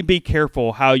really be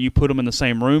careful how you put them in the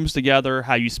same rooms together,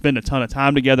 how you spend a ton of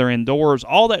time together indoors.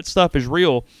 All that stuff is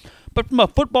real. But from a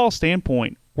football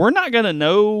standpoint, we're not going to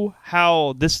know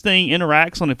how this thing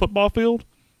interacts on a football field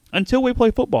until we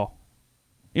play football.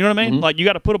 You know what I mean? Mm-hmm. You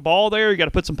got to put a ball there, you got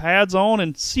to put some pads on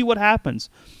and see what happens.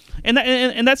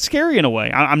 And that's scary in a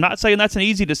way. I'm not saying that's an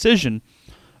easy decision,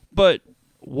 but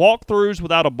walkthroughs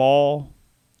without a ball,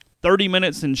 30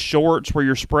 minutes in shorts where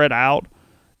you're spread out,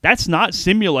 that's not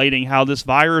simulating how this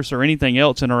virus or anything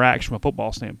else interacts from a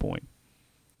football standpoint.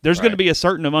 There's going to be a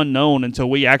certain unknown until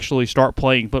we actually start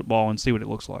playing football and see what it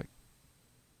looks like.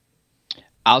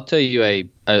 I'll tell you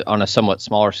on a somewhat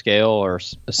smaller scale or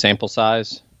a sample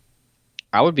size,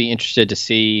 I would be interested to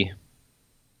see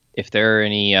if there are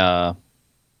any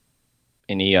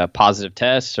positive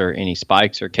tests or any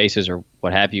spikes or cases or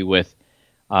what have you with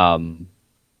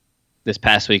this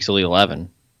past week's Elite 11,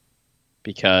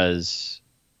 because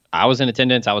I was in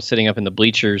attendance. I was sitting up in the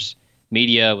bleachers.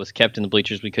 Media was kept in the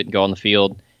bleachers. We couldn't go on the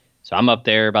field. So I'm up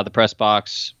there by the press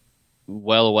box,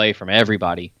 well away from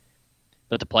everybody.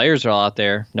 But the players are all out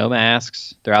there, no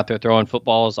masks. They're out there throwing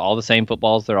footballs, all the same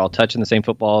footballs. They're all touching the same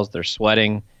footballs. They're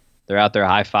sweating. They're out there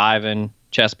high-fiving,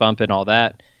 chest bumping, all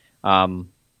that.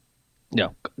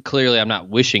 Clearly I'm not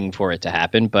wishing for it to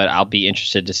happen, but I'll be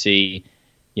interested to see,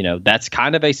 that's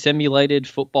kind of a simulated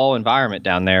football environment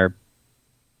down there,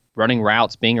 running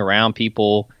routes, being around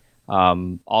people,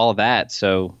 all of that.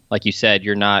 So like you said,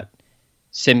 you're not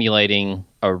simulating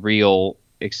a real,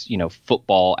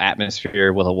 football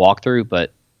atmosphere with a walkthrough,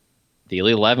 but the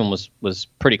Elite 11 was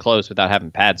pretty close without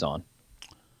having pads on.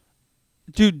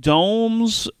 Do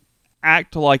domes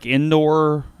act like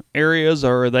indoor areas,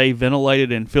 or are they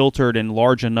ventilated and filtered and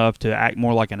large enough to act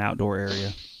more like an outdoor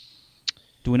area?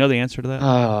 Do we know the answer to that?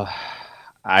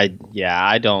 I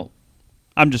don't.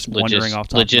 I'm just wondering off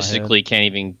the top of my head. Logistically can't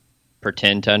even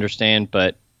pretend to understand,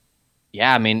 but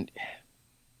yeah, I mean,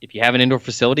 if you have an indoor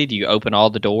facility, do you open all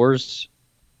the doors?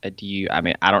 I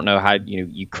don't know how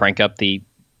you crank up the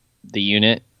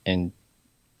unit, and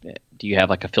do you have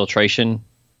like a filtration?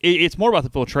 It's more about the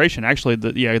filtration, actually.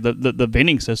 The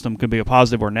venting system could be a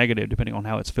positive or negative depending on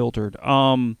how it's filtered.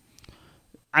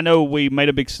 I know we made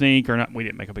a big stink, or not. We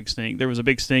didn't make a big stink. There was a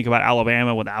big stink about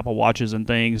Alabama with Apple Watches and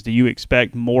things. Do you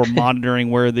expect more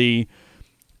monitoring where the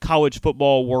college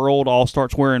football world all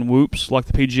starts wearing whoops like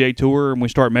the PGA Tour, and we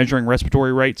start measuring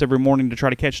respiratory rates every morning to try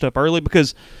to catch stuff early?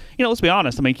 Because, let's be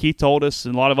honest. I mean, Keith told us,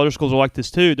 and a lot of other schools are like this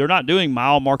too. They're not doing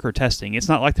mile marker testing. It's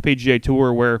not like the PGA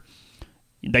Tour where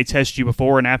they test you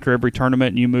before and after every tournament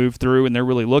and you move through and they're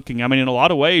really looking. I mean, in a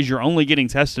lot of ways, you're only getting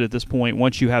tested at this point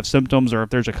once you have symptoms or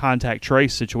if there's a contact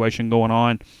trace situation going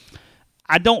on.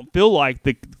 I don't feel like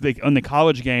on the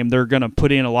college game they're going to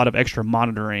put in a lot of extra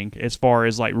monitoring as far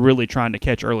as like really trying to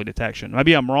catch early detection.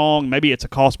 Maybe I'm wrong. Maybe it's a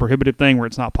cost-prohibitive thing where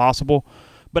it's not possible.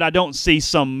 But I don't see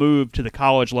some move to the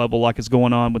college level like it's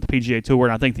going on with the PGA Tour,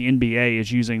 and I think the NBA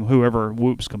is using whoever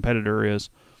Whoop's competitor is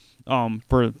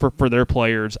for their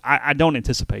players. I don't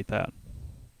anticipate that.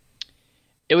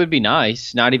 It would be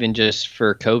nice, not even just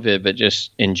for COVID, but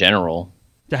just in general,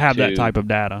 to have that type of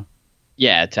data.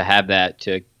 Yeah, to have that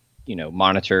to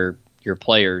monitor your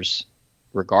players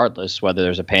regardless whether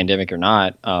there's a pandemic or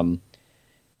not.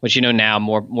 Which now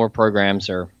more programs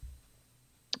are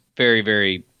very,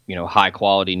 very high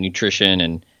quality nutrition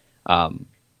and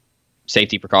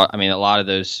safety precautions. I mean, a lot of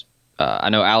those. I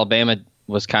know Alabama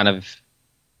was kind of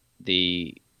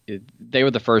they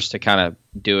were the first to kind of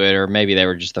do it, or maybe they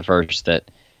were just the first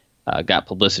that got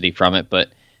publicity from it.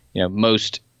 But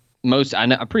most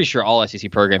I'm pretty sure all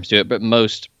SEC programs do it, but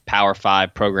most Power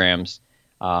 5 programs,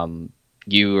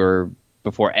 you are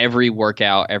before every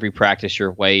workout, every practice,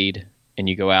 you're weighed, and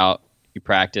you go out, you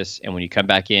practice, and when you come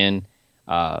back in,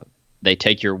 they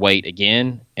take your weight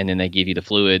again, and then they give you the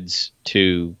fluids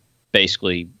to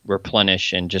basically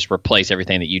replenish and just replace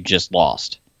everything that you just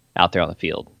lost. out there on the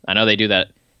field. I know they do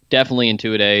that definitely in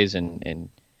two-a-days and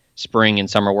spring and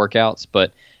summer workouts,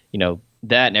 but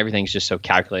that and everything's just so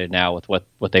calculated now with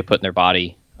what they put in their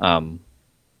body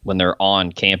when they're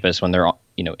on campus, when they're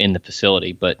in the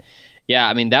facility. But yeah,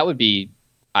 I mean, that would be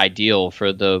ideal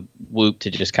for the Whoop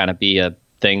to just kind of be a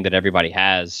thing that everybody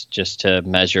has, just to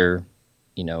measure,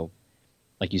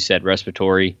 like you said,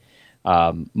 respiratory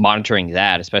monitoring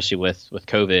that, especially with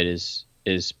COVID,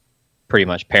 is pretty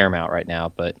much paramount right now.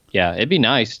 But yeah, it'd be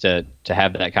nice to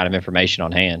have that kind of information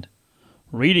on hand.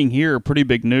 Reading here, pretty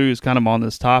big news kind of on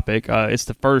this topic. It's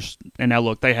the first, and now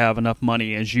look, they have enough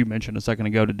money, as you mentioned a second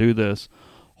ago, to do this.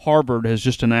 Harvard has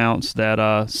just announced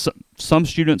that some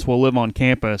students will live on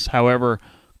campus. However,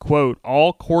 quote,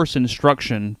 all course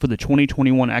instruction for the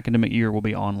 2021 academic year will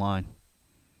be online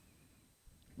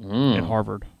at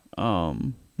Harvard.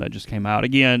 That just came out.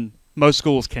 Again, most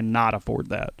schools cannot afford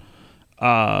that.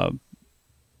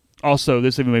 Also,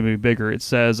 this even may be bigger. It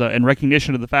says, in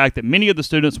recognition of the fact that many of the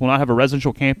students will not have a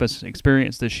residential campus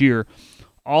experience this year,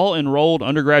 all enrolled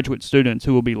undergraduate students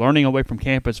who will be learning away from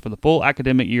campus for the full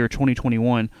academic year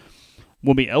 2021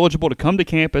 will be eligible to come to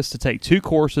campus to take 2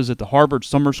 courses at the Harvard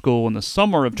Summer School in the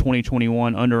summer of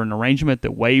 2021 under an arrangement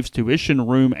that waives tuition,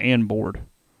 room, and board.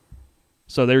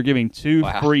 So they're giving 2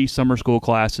 free summer school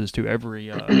classes to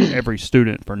every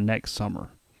student for next summer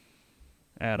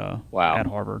at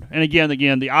Harvard. And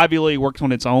again, the Ivy League works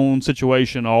on its own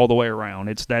situation all the way around.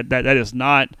 It's that is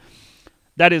not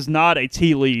a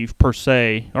tea leaf per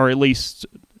se, or at least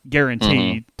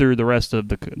guaranteed through the rest of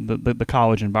the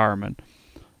college environment.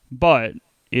 But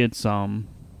it's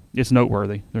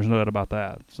noteworthy. There's no doubt about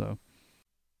that. So,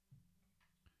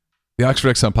 the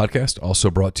Oxford Exxon Podcast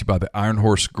also brought to you by the Iron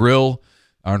Horse Grill.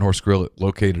 Iron Horse Grill,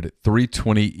 located at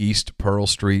 320 East Pearl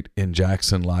Street in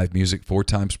Jackson. Live music 4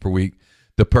 times per week.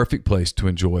 The perfect place to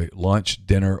enjoy lunch,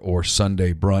 dinner, or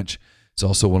Sunday brunch. It's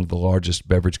also one of the largest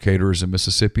beverage caterers in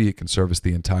Mississippi. It can service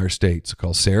the entire state. So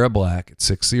call Sarah Black at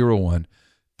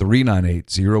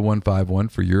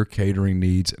 601-398-0151 for your catering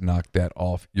needs. Knock that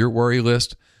off your worry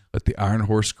list. Let the Iron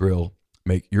Horse Grill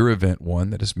make your event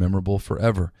one that is memorable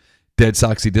forever. Dead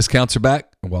Soxy discounts are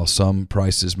back, and while some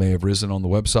prices may have risen on the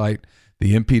website,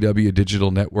 the MPW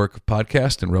Digital Network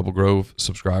podcast and Rebel Grove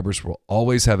subscribers will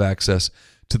always have access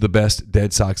to the best Dead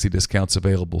Soxy discounts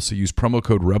available. So use promo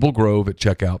code Rebel Grove at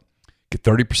checkout. Get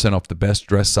 30% off the best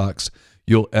dress socks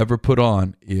you'll ever put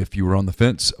on. If you were on the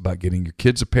fence about getting your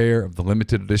kids a pair of the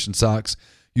limited edition socks,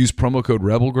 use promo code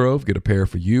Rebel Grove. Get a pair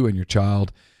for you and your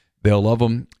child. They'll love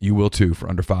them. You will too, for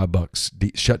under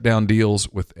 $5. Shutdown deals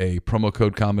with a promo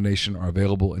code combination are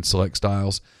available in select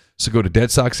styles. So go to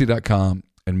deadsoxy.com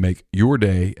and make your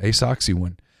day a Soxy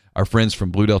one. Our friends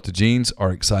from Blue Delta Jeans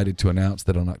are excited to announce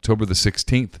that on October the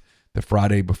 16th, the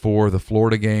Friday before the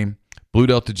Florida game, Blue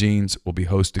Delta Jeans will be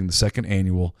hosting the 2nd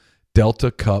annual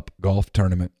Delta Cup golf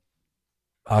tournament.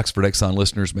 Oxford Exxon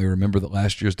listeners may remember that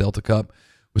last year's Delta Cup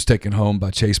was taken home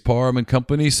by Chase Parham and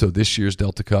company, so this year's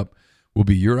Delta Cup will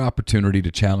be your opportunity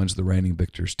to challenge the reigning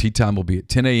victors. Tee time will be at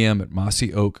 10 a.m. at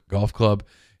Mossy Oak Golf Club,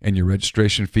 and your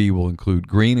registration fee will include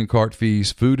green and cart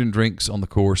fees, food and drinks on the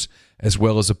course, as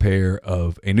well as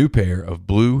a new pair of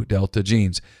Blue Delta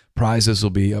jeans. Prizes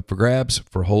will be up for grabs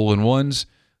for hole-in-ones,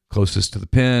 closest to the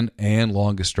pin, and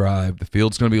longest drive. The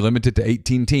field's going to be limited to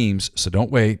 18 teams, so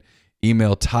don't wait.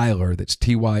 Email Tyler, that's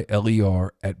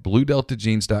Tyler, at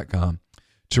bluedeltajeans.com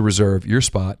to reserve your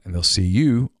spot, and they'll see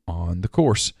you on the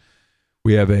course.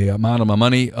 We have a Amount of My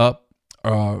Money up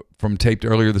from taped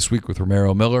earlier this week with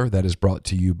Romero Miller. That is brought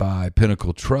to you by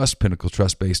Pinnacle Trust. Pinnacle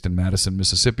Trust based in Madison,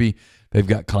 Mississippi. They've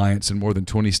got clients in more than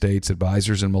 20 states,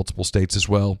 advisors in multiple states as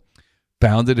well.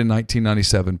 Founded in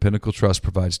 1997, Pinnacle Trust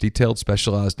provides detailed,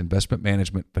 specialized investment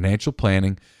management, financial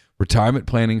planning, retirement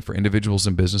planning for individuals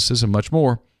and businesses, and much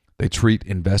more. They treat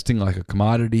investing like a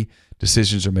commodity.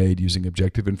 Decisions are made using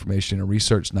objective information and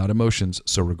research, not emotions.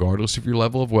 So regardless of your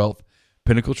level of wealth,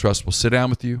 Pinnacle Trust will sit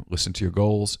down with you, listen to your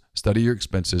goals, study your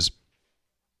expenses,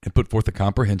 and put forth a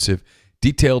comprehensive,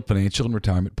 detailed financial and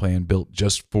retirement plan built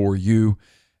just for you.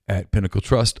 At Pinnacle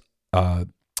Trust,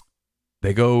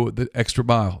 they go the extra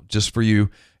mile just for you,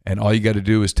 and all you got to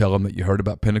do is tell them that you heard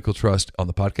about Pinnacle Trust on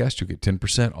the podcast. You'll get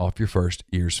 10% off your first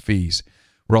year's fees.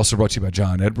 We're also brought to you by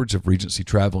John Edwards of Regency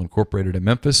Travel Incorporated in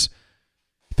Memphis.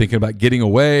 Thinking about getting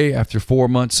away after 4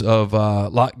 months of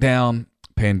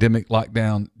pandemic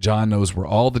lockdown, John knows where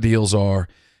all the deals are.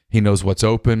 He knows what's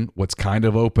open, what's kind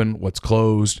of open, what's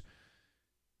closed.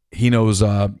 He knows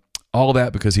all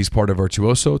that because he's part of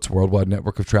Virtuoso. It's a worldwide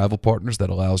network of travel partners that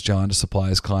allows John to supply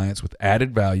his clients with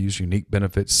added values, unique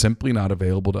benefits simply not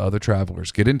available to other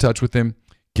travelers. Get in touch with him,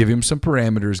 give him some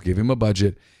parameters, give him a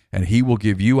budget, and he will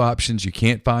give you options you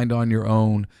can't find on your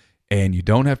own, and you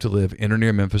don't have to live in or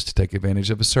near Memphis to take advantage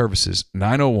of his services.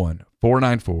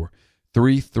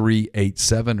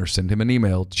 901-494-3387, or send him an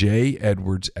email,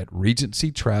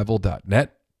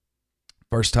 jedwards@regencytravel.net.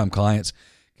 First-time clients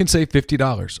can save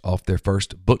 $50 off their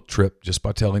first book trip just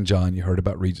by telling John you heard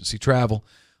about Regency Travel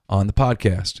on the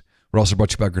podcast. We're also brought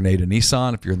to you by Grenada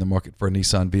Nissan. If you're in the market for a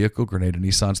Nissan vehicle, Grenada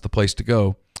Nissan's the place to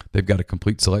go. They've got a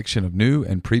complete selection of new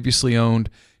and previously owned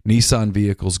Nissan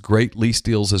vehicles, great lease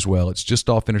deals as well. It's just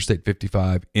off Interstate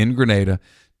 55 in Grenada,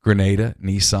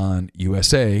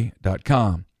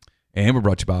 GrenadaNissanUSA.com. And we're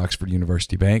brought to you by Oxford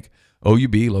University Bank.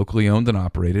 OUB, locally owned and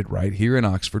operated right here in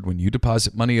Oxford. When you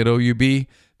deposit money at OUB,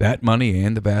 that money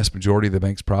and the vast majority of the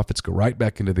bank's profits go right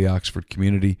back into the Oxford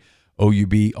community.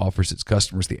 OUB offers its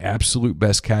customers the absolute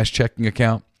best cash checking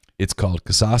account. It's called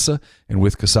Kasasa, and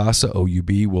with Kasasa,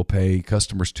 OUB will pay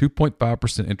customers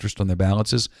 2.5% interest on their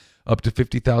balances up to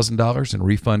 $50,000 and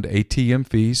refund ATM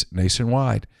fees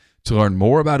nationwide. To learn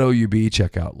more about OUB,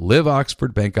 check out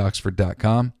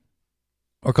liveoxfordbankoxford.com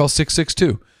or call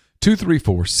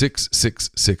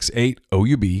 662-234-6668.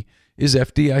 OUB is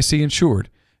FDIC insured.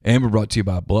 And we're brought to you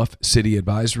by Bluff City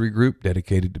Advisory Group,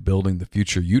 dedicated to building the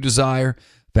future you desire.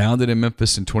 Founded in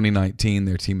Memphis in 2019,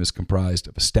 their team is comprised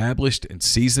of established and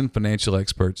seasoned financial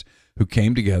experts who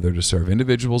came together to serve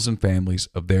individuals and families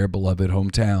of their beloved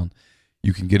hometown.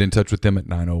 You can get in touch with them at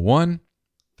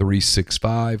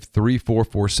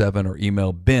 901-365-3447 or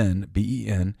email Ben,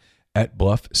 B-E-N, at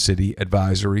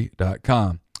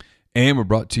bluffcityadvisory.com. And we're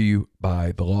brought to you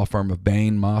by the law firm of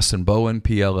Bain, Moss & Bowen,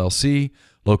 PLLC,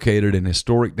 located in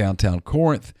historic downtown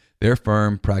Corinth. Their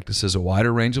firm practices a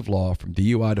wider range of law, from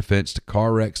DUI defense to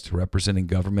car wrecks to representing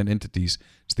government entities.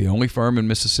 It's the only firm in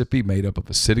Mississippi made up of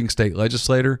a sitting state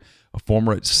legislator, a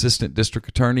former assistant district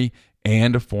attorney,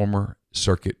 and a former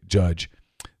circuit judge.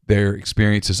 Their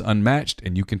experience is unmatched,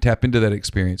 and you can tap into that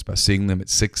experience by seeing them at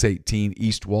 618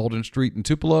 East Walden Street in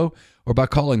Tupelo, or by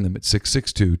calling them at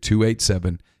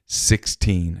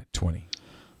 662-287-1620.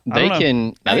 They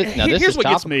can. Here's what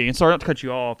gets me, and sorry not to cut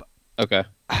you off. Okay.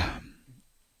 I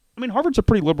mean, Harvard's a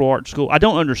pretty liberal arts school. I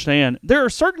don't understand. There are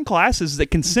certain classes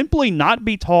that can simply not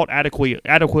be taught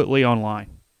adequately online.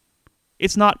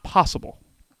 It's not possible.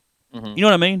 Mm-hmm. You know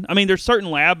what I mean? I mean, there's certain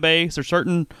lab-based, there's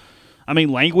certain,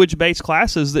 language-based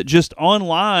classes that just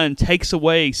online takes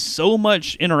away so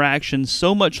much interaction,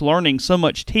 so much learning, so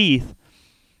much teeth.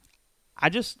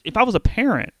 If I was a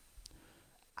parent,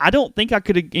 I don't think I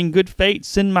could, in good faith,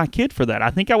 send my kid for that.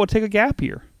 I think I would take a gap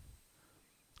year.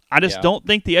 I just don't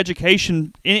think the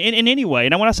education, in any way,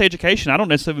 and when I say education, I don't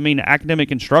necessarily mean academic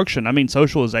instruction. I mean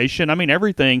socialization. I mean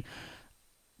everything.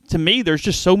 To me, there's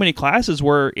just so many classes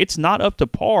where it's not up to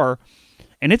par,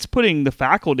 and it's putting the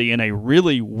faculty in a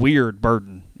really weird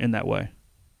burden in that way.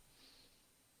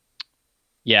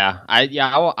 Yeah, I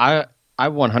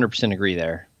 100% agree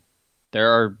there.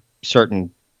 There are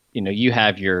certain, you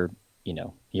have your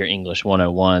English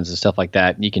 101s and stuff like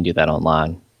that. You can do that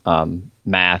online.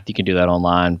 Math, you can do that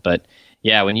online. But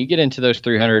yeah, when you get into those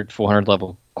 300, 400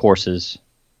 level courses,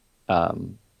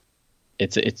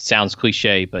 it sounds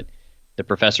cliche, but the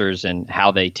professors and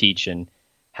how they teach and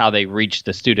how they reach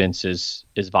the students is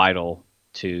vital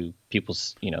to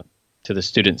people's, to the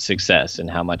students' success and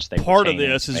how much they part of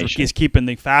this is keeping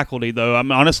the faculty, though. I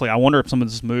mean, honestly, I wonder if some of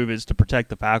this move is to protect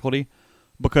the faculty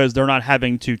because they're not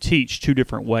having to teach two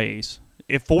different ways.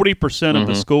 If 40% of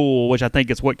the school, which I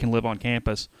think is what can live on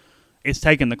campus, is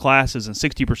taking the classes and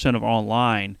 60% of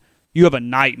online, you have a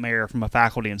nightmare from a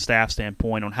faculty and staff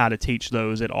standpoint on how to teach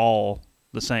those at all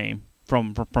the same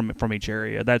from each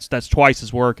area. That's twice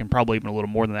as work and probably even a little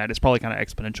more than that. It's probably kind of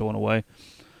exponential in a way.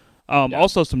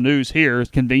 Also, some news here is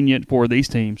convenient for these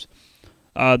teams.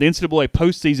 The NCAA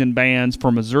postseason bans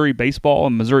for Missouri baseball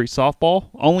and Missouri softball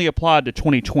only applied to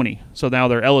 2020, so now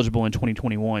they're eligible in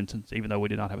 2021, even though we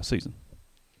did not have a season.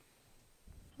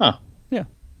 Huh. Yeah.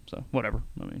 So, whatever.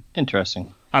 I mean,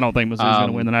 interesting. I don't think Missouri's going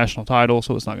to win the national title,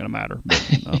 so it's not going to matter. But,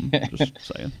 just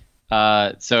saying.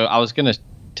 So I was going to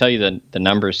tell you the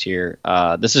numbers here.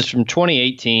 This is from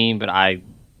 2018, but I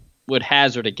would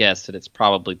hazard a guess that it's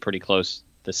probably pretty close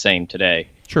the same today.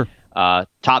 Sure.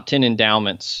 Top 10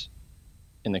 endowments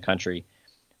in the country.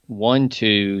 1,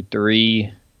 2,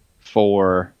 3,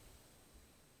 4,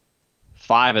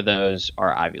 5 of those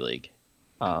are Ivy League.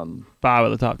 5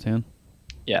 of the top 10.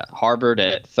 Yeah, Harvard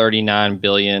at $39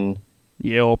 billion.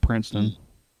 Yale, Princeton.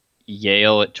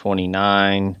 Yale at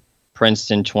 29.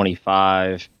 Princeton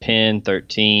 25. Penn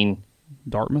 13.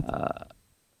 Dartmouth.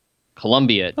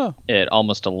 Columbia at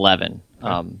almost 11.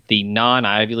 Okay. The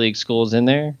non-Ivy League schools in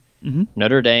there: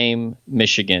 Notre Dame,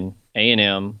 Michigan,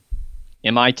 A&M,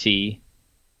 MIT,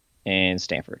 and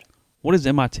Stanford. What is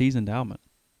MIT's endowment?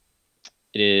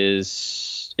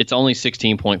 It's only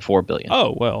 $16.4 billion.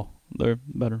 Oh, well, they're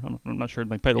better. I'm not sure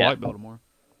they pay the light bill tomorrow.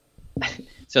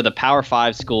 So the Power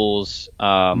 5 schools,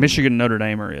 Michigan and Notre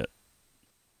Dame are it.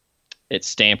 It's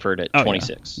Stanford at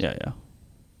 26. Yeah.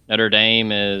 Notre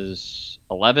Dame is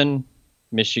 11,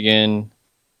 Michigan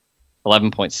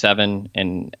 11.7,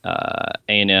 and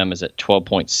A&M is at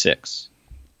 12.6.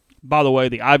 By the way,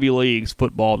 the Ivy League's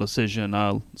football decision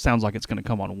sounds like it's going to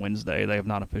come on Wednesday. They have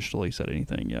not officially said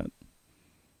anything yet.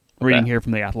 Okay. Reading here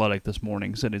from The Athletic this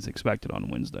morning said it's expected on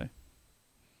Wednesday.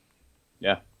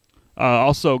 Yeah.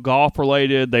 Also,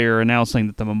 golf-related, they are announcing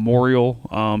that the Memorial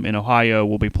in Ohio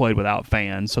will be played without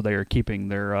fans, so they are keeping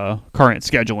their current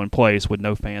schedule in place with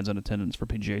no fans in attendance for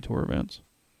PGA Tour events.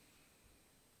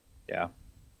 Yeah.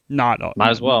 Might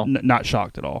as well. Not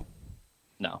shocked at all.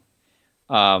 No.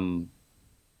 I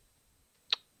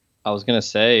was going to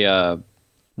say...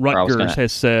 Rutgers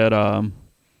has said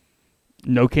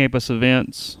no campus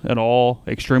events at all,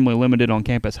 extremely limited on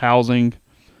campus housing.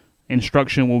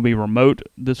 Instruction will be remote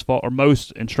this fall, or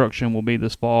most instruction will be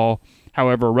this fall.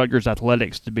 However, Rutgers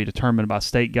athletics to be determined by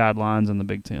state guidelines in the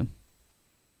Big Ten.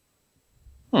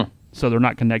 So they're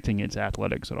not connecting it to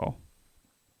athletics at all.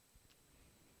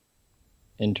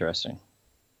 Interesting.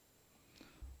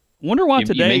 Wonder why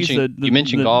today is you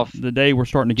mentioned golf. The day we're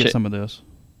starting to get some of this.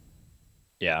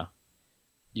 Yeah.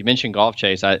 You mentioned golf,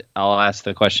 Chase. I'll ask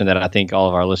the question that I think all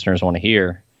of our listeners want to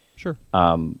hear. Sure.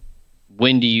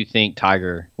 When do you think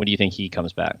he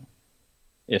comes back,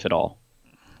 if at all?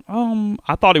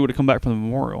 I thought he would have come back from the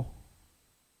Memorial.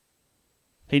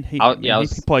 He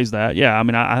plays that. Yeah, I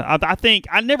mean, I think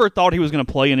I never thought he was going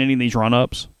to play in any of these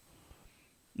run-ups.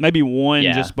 Maybe one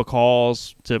just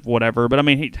because to whatever. But I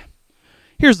mean,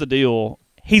 here's the deal: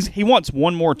 he wants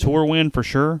one more tour win for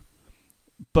sure.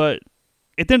 But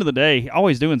at the end of the day, all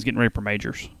he's doing is getting ready for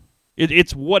majors.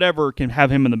 It's whatever can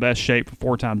have him in the best shape for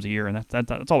 4 times a year, and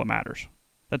that's all that matters.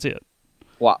 That's it.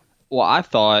 Well, I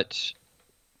thought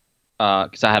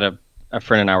because I had a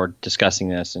friend and I were discussing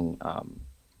this, and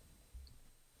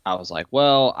I was like,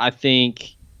 well, I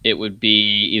think it would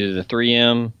be either the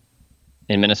 3M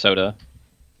in Minnesota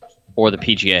or the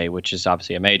PGA, which is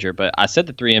obviously a major. But I said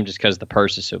the 3M just because the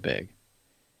purse is so big.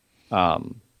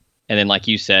 And then, like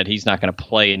you said, he's not going to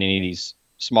play in any of these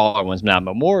smaller ones. Now,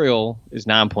 Memorial is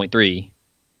 9.3.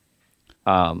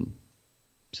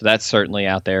 So that's certainly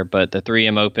out there. But the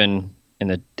 3M Open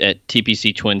at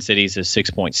TPC Twin Cities is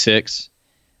 6.6.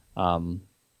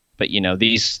 But,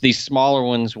 these smaller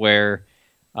ones where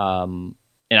and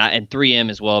 3M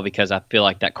as well, because I feel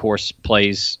like that course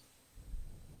plays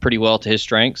pretty well to his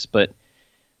strengths. But,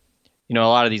 a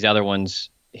lot of these other ones,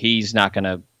 he's not going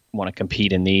to want to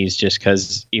compete in these just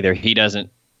because either he doesn't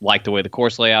like the way the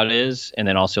course layout is, and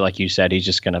then also, like you said, he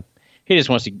just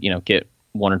wants to get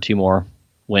 1 or 2 more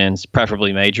wins,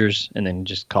 preferably majors, and then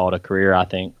just call it a career, I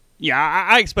think. Yeah,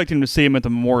 I expect him to see him at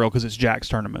the Memorial because it's Jack's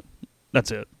tournament.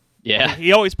 That's it. Yeah,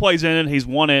 he always plays in it. He's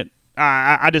won it.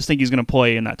 I just think he's going to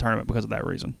play in that tournament because of that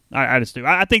reason. I just do.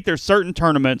 I think there's certain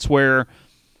tournaments where,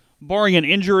 barring an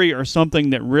injury or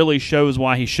something that really shows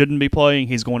why he shouldn't be playing,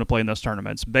 he's going to play in those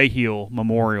tournaments. Bay Hill,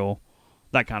 Memorial,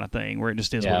 that kind of thing, where it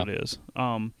just is what it is.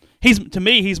 To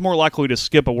me, he's more likely to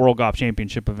skip a World Golf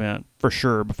Championship event for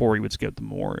sure before he would skip the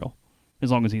Memorial,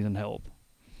 as long as he's in health.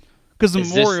 Because the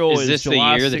Memorial is this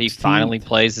July the year 16th. that he finally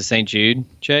plays the St. Jude,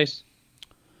 Chase?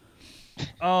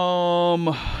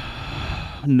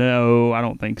 No, I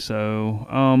don't think so.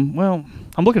 Well,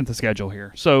 I'm looking at the schedule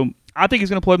here. So I think he's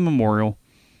going to play the Memorial.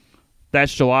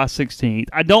 That's July 16th.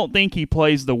 I don't think he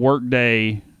plays the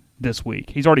workday this week.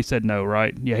 He's already said no,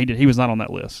 right? Yeah, he did. He was not on that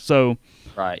list. So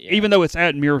right, yeah. Even though it's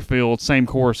at Muirfield, same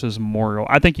course as Memorial,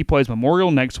 I think he plays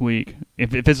Memorial next week.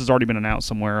 If this has already been announced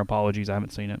somewhere, apologies, I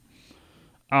haven't seen it.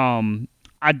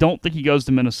 I don't think he goes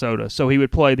to Minnesota. So he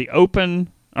would play he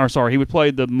would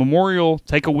play the Memorial,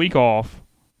 take a week off,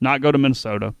 not go to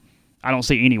Minnesota. I don't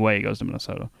see any way he goes to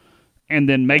Minnesota. And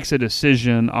then makes a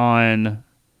decision on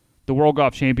the World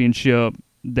Golf Championship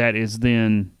that is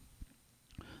then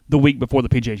the week before the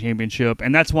PGA Championship.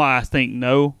 And that's why I think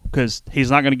no, because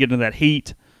he's not going to get into that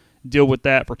heat, deal with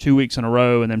that for 2 weeks in a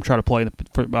row, and then try to play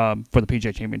for the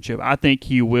PGA Championship. I think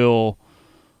he will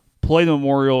play the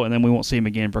Memorial, and then we won't see him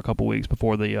again for a couple weeks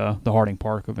before the Harding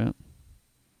Park event.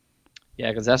 Yeah,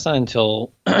 because that's not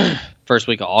until first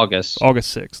week of August.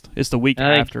 August 6th. It's the week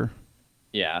after.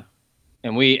 Yeah.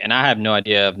 And I have no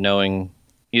idea of knowing,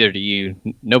 either do you,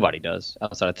 nobody does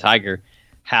outside of Tiger,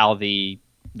 how the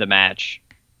match,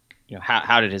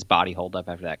 how did his body hold up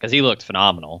after that? Because he looked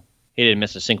phenomenal. He didn't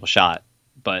miss a single shot.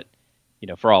 But,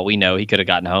 for all we know, he could have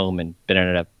gotten home and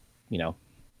ended up,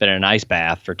 been in an ice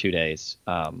bath for 2 days.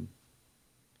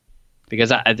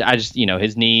 Because I just,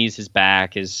 his knees, his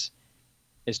back is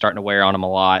starting to wear on him a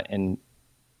lot. And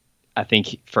I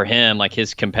think for him, like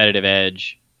his competitive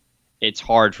edge, it's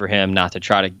hard for him not to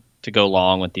try to go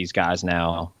long with these guys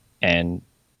now. And,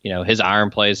 his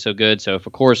iron play is so good. So if a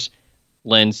course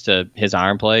lends to his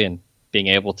iron play and being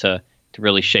able to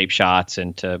really shape shots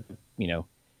and to,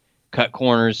 cut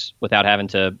corners without having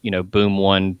to, boom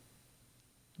one,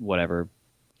 whatever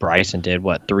Bryson did,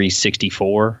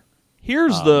 364.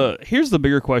 Here's the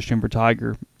bigger question for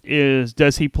Tiger is,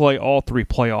 does he play all 3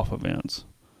 playoff events?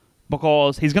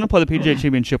 Because he's going to play the PGA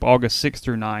Championship August 6th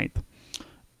through 9th.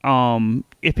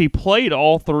 If he played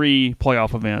all 3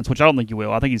 playoff events, which I don't think he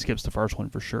will, I think he skips the first one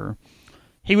for sure,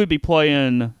 he would be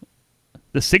playing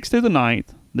the 6th through the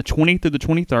 9th, the 20th through the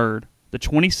 23rd, the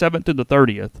 27th through the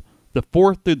 30th, the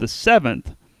 4th through the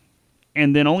 7th,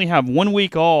 and then only have 1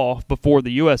 week off before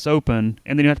the U.S. Open,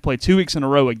 and then you have to play 2 weeks in a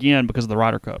row again because of the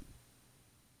Ryder Cup.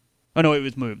 Oh, no, it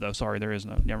was moved, though. Sorry, there is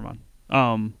no. Never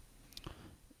mind.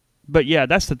 But, yeah,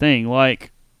 that's the thing.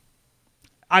 Like,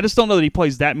 I just don't know that he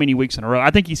plays that many weeks in a row.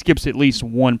 I think he skips at least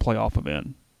 1 playoff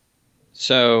event.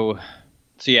 So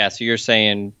you're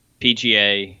saying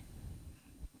PGA,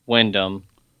 Wyndham.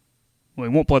 Well,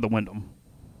 he won't play the Wyndham.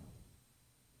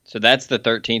 So that's the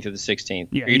 13th or the 16th.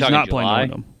 Yeah, Are you he's talking not July? playing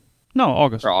the Wyndham. No,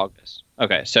 August. Or August.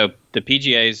 Okay, so the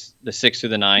PGA's the 6th through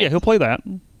the 9th. Yeah, he'll play that.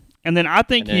 And then I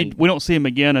think we don't see him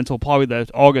again until probably the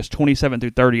August 27th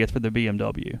through 30th for the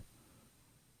BMW.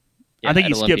 Yeah, I think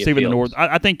he skips even the Fields.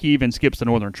 I think he even skips the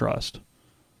Northern Trust.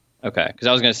 Okay, because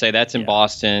I was going to say that's in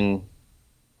Boston,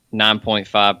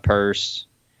 9.5 purse.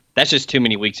 That's just too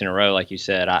many weeks in a row, like you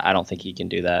said. I don't think he can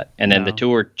do that. And then the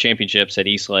Tour Championships at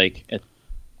Eastlake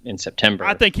in September.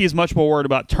 I think he's much more worried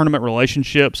about tournament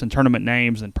relationships and tournament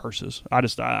names than purses. I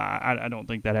don't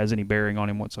think that has any bearing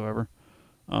on him whatsoever.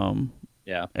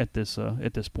 At this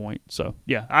point. So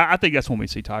yeah, I think that's when we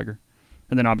see Tiger,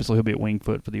 and then obviously he'll be at Winged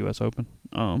Foot for the U.S. Open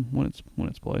when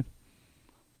it's played,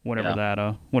 whatever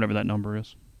that number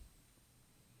is.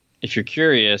 If you're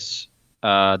curious,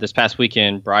 this past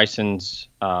weekend Bryson's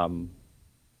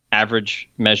average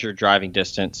measured driving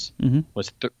distance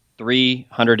was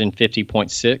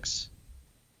 350.6.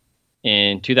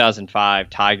 In 2005,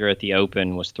 Tiger at the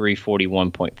Open was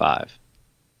 341.5.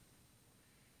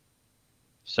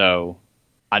 So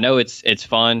I know it's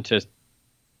fun to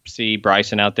see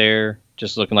Bryson out there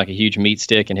just looking like a huge meat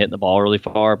stick and hitting the ball really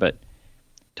far, but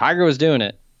Tiger was doing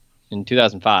it in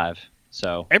 2005.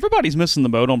 So everybody's missing the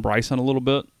boat on Bryson a little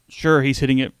bit. Sure, he's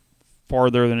hitting it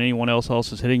farther than anyone else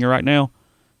is hitting it right now.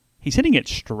 He's hitting it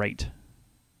straight.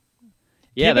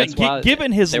 Yeah, that's why.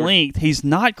 Given his length, he's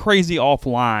not crazy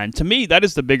offline. To me, that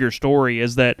is the bigger story,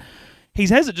 is that he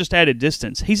hasn't just added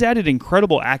distance. He's added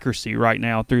incredible accuracy right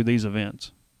now through these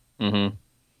events. Mm-hmm.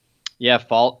 Yeah,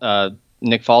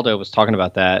 Nick Faldo was talking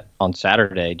about that on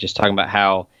Saturday, just talking about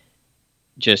how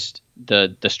just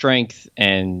the strength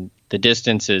and the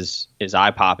distance is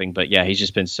eye-popping. But, yeah, he's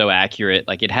just been so accurate.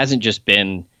 Like, it hasn't just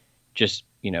been just,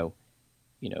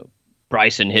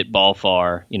 Bryson hit ball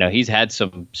far. He's had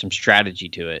some strategy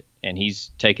to it, and he's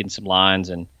taken some lines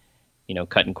and,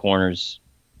 cutting corners,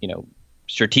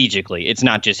 strategically. It's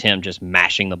not just him just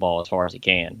mashing the ball as far as he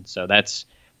can. So that's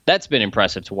been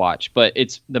impressive to watch. But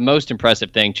it's the most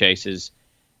impressive thing, Chase, is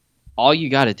all you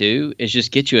got to do is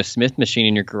just get you a Smith machine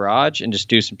in your garage and just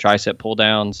do some tricep pull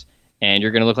downs, and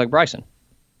you're going to look like Bryson.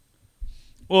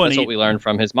 Well, that's what we learned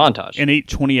from his montage. And eat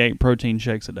 28 protein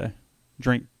shakes a day.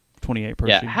 Drink 28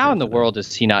 protein shakes. Yeah, how in the world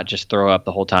does he not just throw up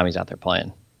the whole time he's out there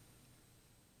playing?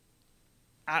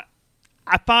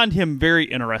 I find him very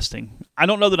interesting. I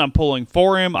don't know that I'm pulling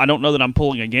for him. I don't know that I'm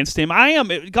pulling against him.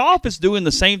 Golf is doing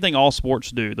the same thing all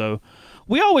sports do, though.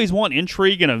 We always want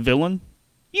intrigue and a villain.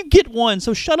 You get one,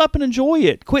 so shut up and enjoy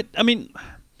it. Quit. I mean,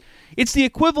 it's the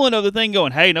equivalent of the thing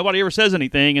going, hey, nobody ever says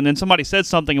anything, and then somebody says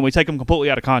something and we take them completely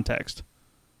out of context.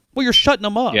 Well, you're shutting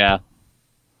them up. Yeah.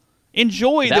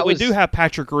 Enjoy that we do have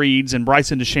Patrick Reeds and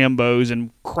Bryson DeChambeaus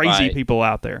and crazy people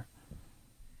out there.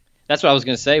 That's what I was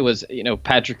going to say was,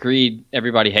 Patrick Reed,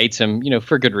 everybody hates him,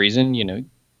 for good reason,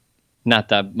 not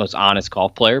the most honest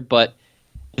golf player, but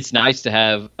it's nice to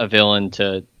have a villain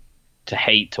to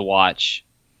hate to watch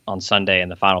on Sunday in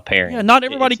the final pairing. Yeah, not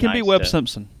everybody can be Webb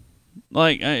Simpson.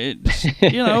 Like, yeah.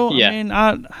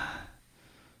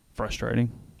 Frustrating.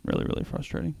 Really, really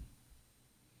frustrating.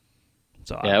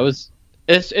 So yeah,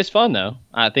 it's fun though.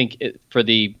 I think for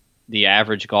the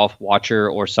average golf watcher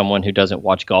or someone who doesn't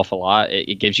watch golf a lot,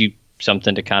 it gives you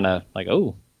something to kind of like,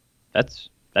 oh, that's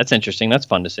interesting. That's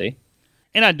fun to see.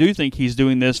 And I do think he's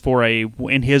doing this for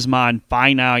in his mind,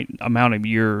 finite amount of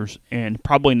years, and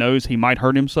probably knows he might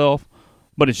hurt himself,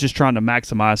 but it's just trying to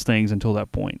maximize things until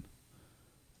that point.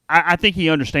 I think he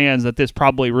understands that this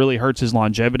probably really hurts his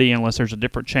longevity unless there's a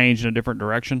different change in a different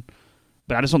direction.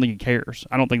 But I just don't think he cares.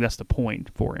 I don't think that's the point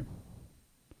for him.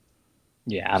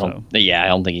 Yeah, I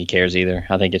don't think he cares either.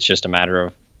 I think it's just a matter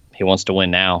of he wants to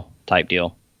win now type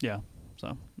deal. Yeah,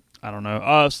 so I don't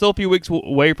know. Still a few weeks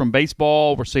away from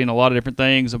baseball. We're seeing a lot of different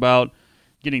things about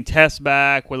getting tests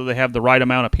back, whether they have the right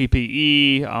amount of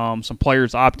PPE. Some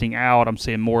players opting out. I'm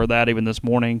seeing more of that even this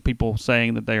morning. People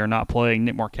saying that they are not playing.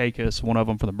 Nick Markakis, one of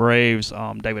them for the Braves.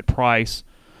 David Price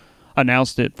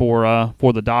announced it for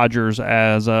the Dodgers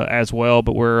as well.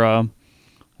 But we're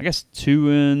I guess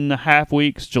 2.5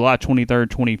 weeks. July 23rd,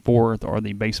 24th are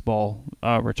the baseball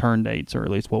return dates, or at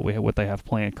least what they have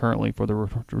planned currently for the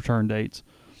return dates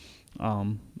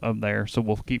of there. So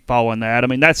we'll keep following that. I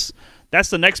mean, that's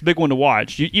the next big one to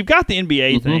watch. You've got the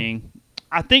NBA thing.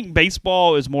 I think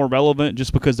baseball is more relevant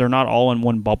just because they're not all in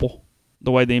one bubble the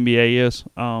way the NBA is.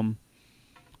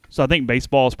 So I think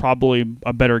baseball is probably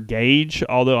a better gauge,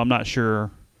 although I'm not sure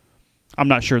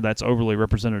that's overly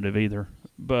representative either.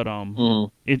 But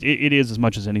it is as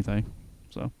much as anything.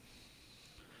 So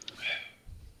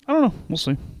I don't know. We'll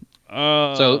see.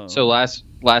 So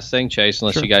last thing, Chase,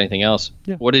 unless you got anything else.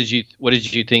 Yeah. What did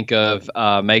you think of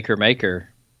Maker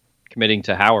committing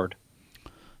to Howard?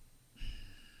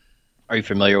 Are you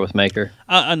familiar with Maker?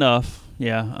 Enough.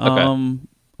 Yeah. Okay.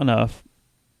 Enough.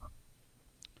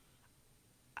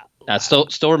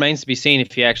 Still remains to be seen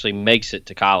if he actually makes it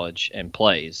to college and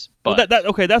plays. But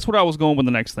Okay, that's what I was going with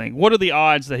the next thing. What are the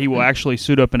odds that he will actually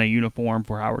suit up in a uniform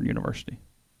for Howard University?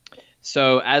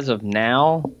 So as of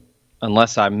now,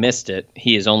 unless I missed it,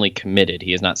 he is only committed.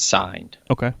 He is not signed.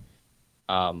 Okay.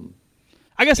 I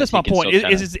guess that's my point.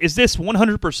 Is this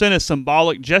 100% a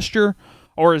symbolic gesture,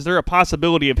 or is there a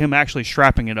possibility of him actually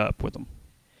strapping it up with him?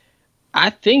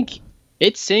 I think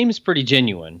it seems pretty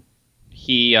genuine.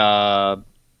 He, per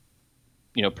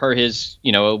his,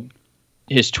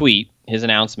 his tweet, his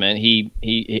announcement,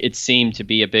 it seemed to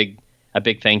be a big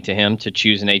thing to him to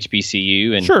choose an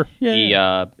HBCU, and sure,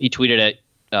 yeah, he tweeted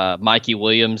at Mikey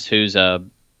Williams, who's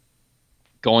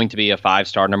going to be a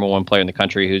 5-star number 1 player in the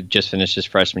country who just finished his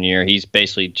freshman year. He's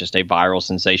basically just a viral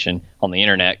sensation on the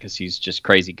internet because he's just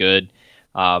crazy good.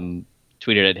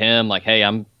 Tweeted at him like, "Hey,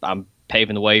 I'm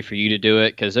paving the way for you to do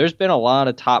it," because there's been a lot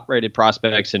of top-rated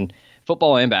prospects in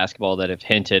football and basketball that have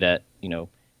hinted at,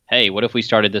 hey, what if we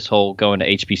started this whole going to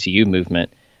HBCU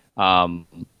movement? I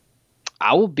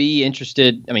will be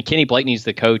interested. I mean, Kenny Blakeney's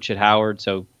the coach at Howard,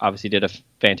 so obviously did a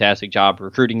fantastic job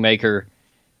recruiting Maker.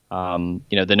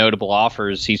 The notable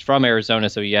offers, he's from Arizona,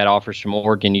 so he had offers from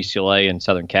Oregon, UCLA, and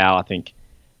Southern Cal. I think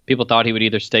people thought he would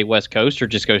either stay West Coast or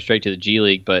just go straight to the G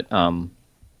League, but I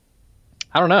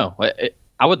don't know.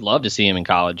 I would love to see him in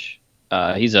college.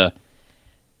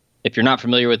 If you're not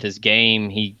familiar with his game,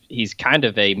 he's kind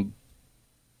of a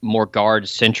more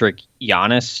guard-centric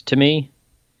Giannis to me.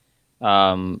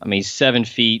 He's 7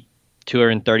 feet,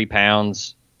 230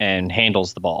 pounds, and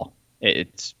handles the ball. He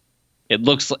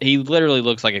literally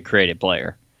looks like a creative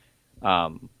player.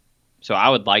 So I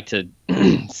would like to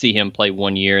see him play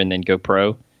 1 year and then go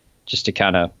pro, just to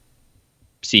kind of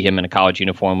see him in a college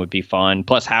uniform would be fun.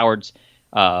 Plus Howard's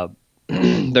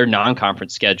their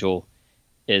non-conference schedule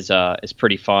is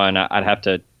pretty fun. I'd have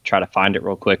to try to find it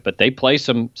real quick, but they play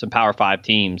some Power 5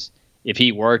 teams. If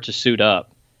he were to suit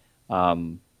up,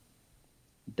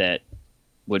 that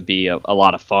would be a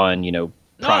lot of fun,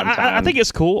 prime time. I think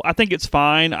it's cool. I think it's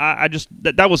fine. I just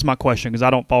that was my question, because I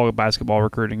don't follow basketball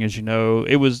recruiting, as you know.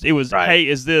 It was right. Hey,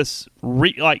 is this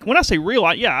like when I say real?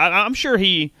 I'm sure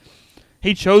he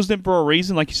chose them for a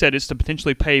reason. Like you said, it's to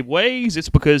potentially pave ways. It's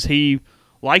because he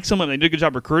likes them and they did a good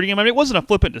job recruiting him. I mean, it wasn't a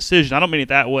flippant decision. I don't mean it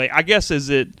that way. I guess is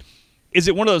it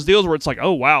one of those deals where it's like,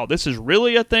 oh wow, this is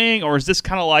really a thing, or is this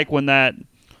kind of like when that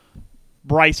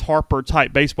Bryce Harper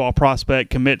type baseball prospect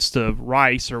commits to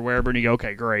Rice or wherever, and you go,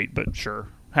 okay, great, but sure,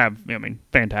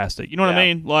 fantastic. You know what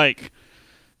I mean? Like,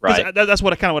 right. That's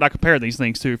what I compare these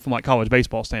things to from like college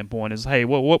baseball standpoint. Is hey,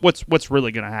 what's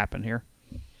really going to happen here?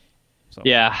 So.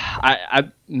 Yeah, I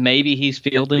maybe he's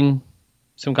fielding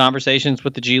some conversations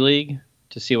with the G League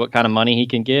to see what kind of money he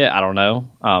can get. I don't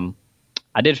know.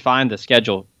 I did find the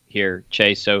schedule here,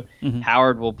 Chase. So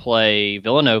Howard will play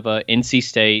Villanova, NC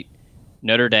State,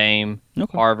 Notre Dame,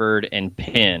 Harvard, and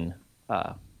Penn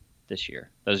this year.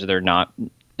 Those are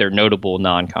their notable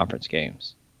non-conference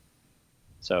games.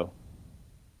 So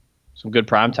some good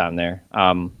primetime there.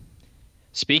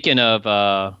 Speaking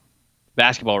of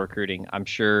basketball recruiting, I'm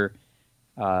sure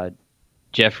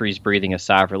Jeffrey's breathing a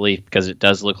sigh of relief because it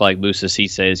does look like Musa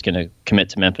Cisse is going to commit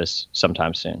to Memphis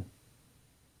sometime soon.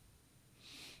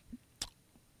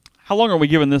 How long are we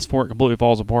giving this before it completely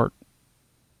falls apart?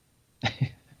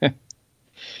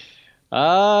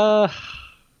 Man,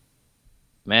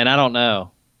 I don't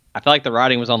know. I feel like the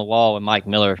writing was on the wall when Mike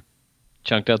Miller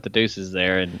chunked up the deuces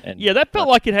there. And yeah, that felt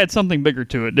like it had something bigger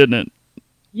to it, didn't it?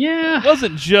 Yeah. It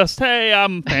wasn't just, hey,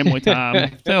 I'm family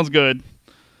time. Sounds good.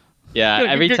 Yeah,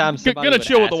 every time somebody gonna would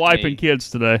chill with the ask wife me- and kids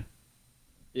today.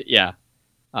 Yeah.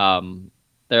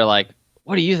 They're like,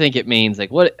 what do you think it means? Like,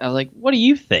 what? I was like, what do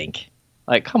you think?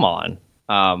 Like, come on.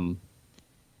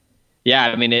 Yeah,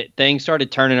 I mean, things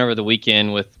started turning over the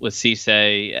weekend with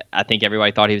Cisse. I think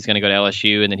everybody thought he was going to go to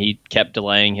LSU, and then he kept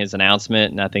delaying his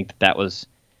announcement, and I think that was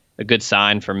a good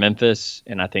sign for Memphis.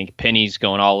 And I think Penny's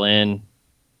going all in.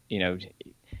 You know,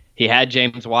 he had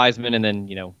James Wiseman, and then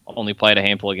only played a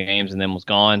handful of games, and then was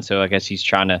gone. So I guess he's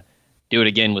trying to do it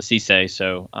again with Cisse.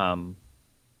 So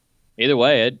either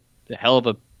way, a hell of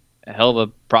a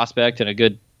prospect and a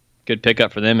good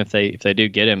pickup for them if they do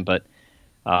get him. But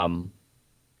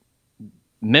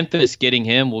Memphis getting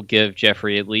him will give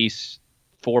Jeffrey at least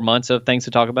 4 months of things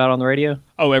to talk about on the radio.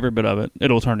 Oh, every bit of it.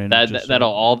 It'll turn into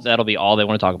that'll be all they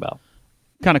want to talk about.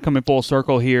 Kind of coming full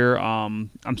circle here. I'm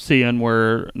seeing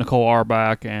where Nicole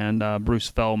Auerbach and Bruce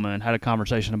Feldman had a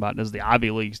conversation about, does the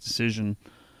Ivy League's decision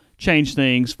change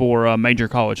things for major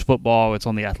college football? It's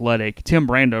on The Athletic. Tim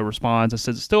Brando responds and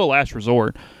says it's still a last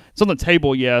resort. It's on the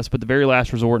table, yes, but the very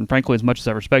last resort, and frankly, as much as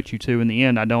I respect you two, in the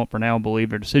end, I don't for now believe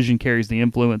their decision carries the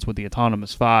influence with the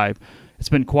autonomous five. It's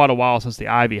been quite a while since the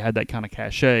Ivy had that kind of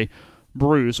cachet.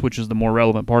 Bruce, which is the more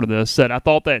relevant part of this, said, I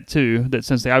thought that too, that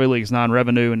since the Ivy League is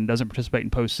non-revenue and doesn't participate in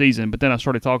postseason, but then I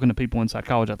started talking to people inside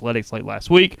college athletics late last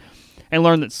week and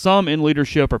learned that some in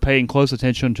leadership are paying close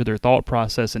attention to their thought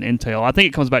process and intel. I think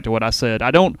it comes back to what I said.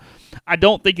 I don't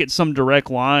think it's some direct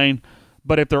line,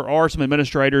 but if there are some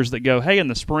administrators that go, hey, in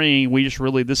the spring,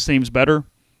 this seems better,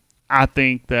 I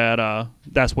think that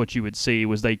that's what you would see,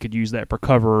 was they could use that for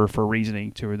cover, for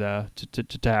reasoning to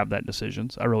have that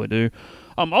decisions. I really do.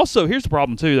 Also, here's the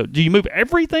problem, too. Though. Do you move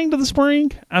everything to the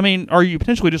spring? I mean, are you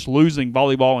potentially just losing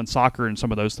volleyball and soccer and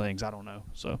some of those things? I don't know.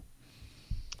 So,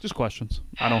 just questions.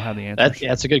 I don't have the answers.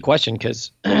 That's a good question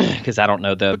because I don't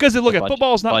know the Because look, if budget-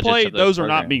 football is not budgets played, of those are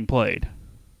not programs. being played.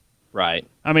 Right.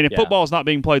 I mean, if Yeah. football is not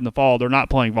being played in the fall, they're not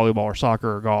playing volleyball or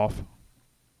soccer or golf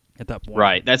at that point.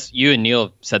 Right. That's you and Neil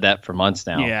have said that for months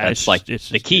now. Yeah, That's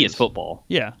the key is football.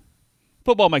 Yeah.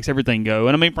 Football makes everything go.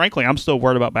 And, I mean, frankly, I'm still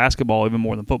worried about basketball even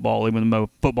more than football, even though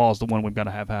football is the one we've got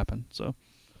to have happen. So,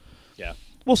 Yeah.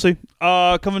 we'll see.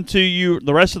 Coming to you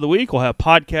the rest of the week, we'll have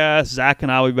podcasts. Zach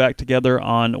and I will be back together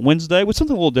on Wednesday with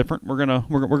something a little different. We're gonna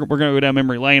go down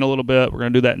memory lane a little bit. We're gonna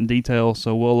do that in detail.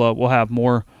 So we'll have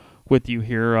more with you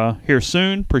here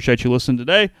soon. Appreciate you listening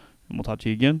today, and we'll talk to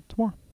you again tomorrow.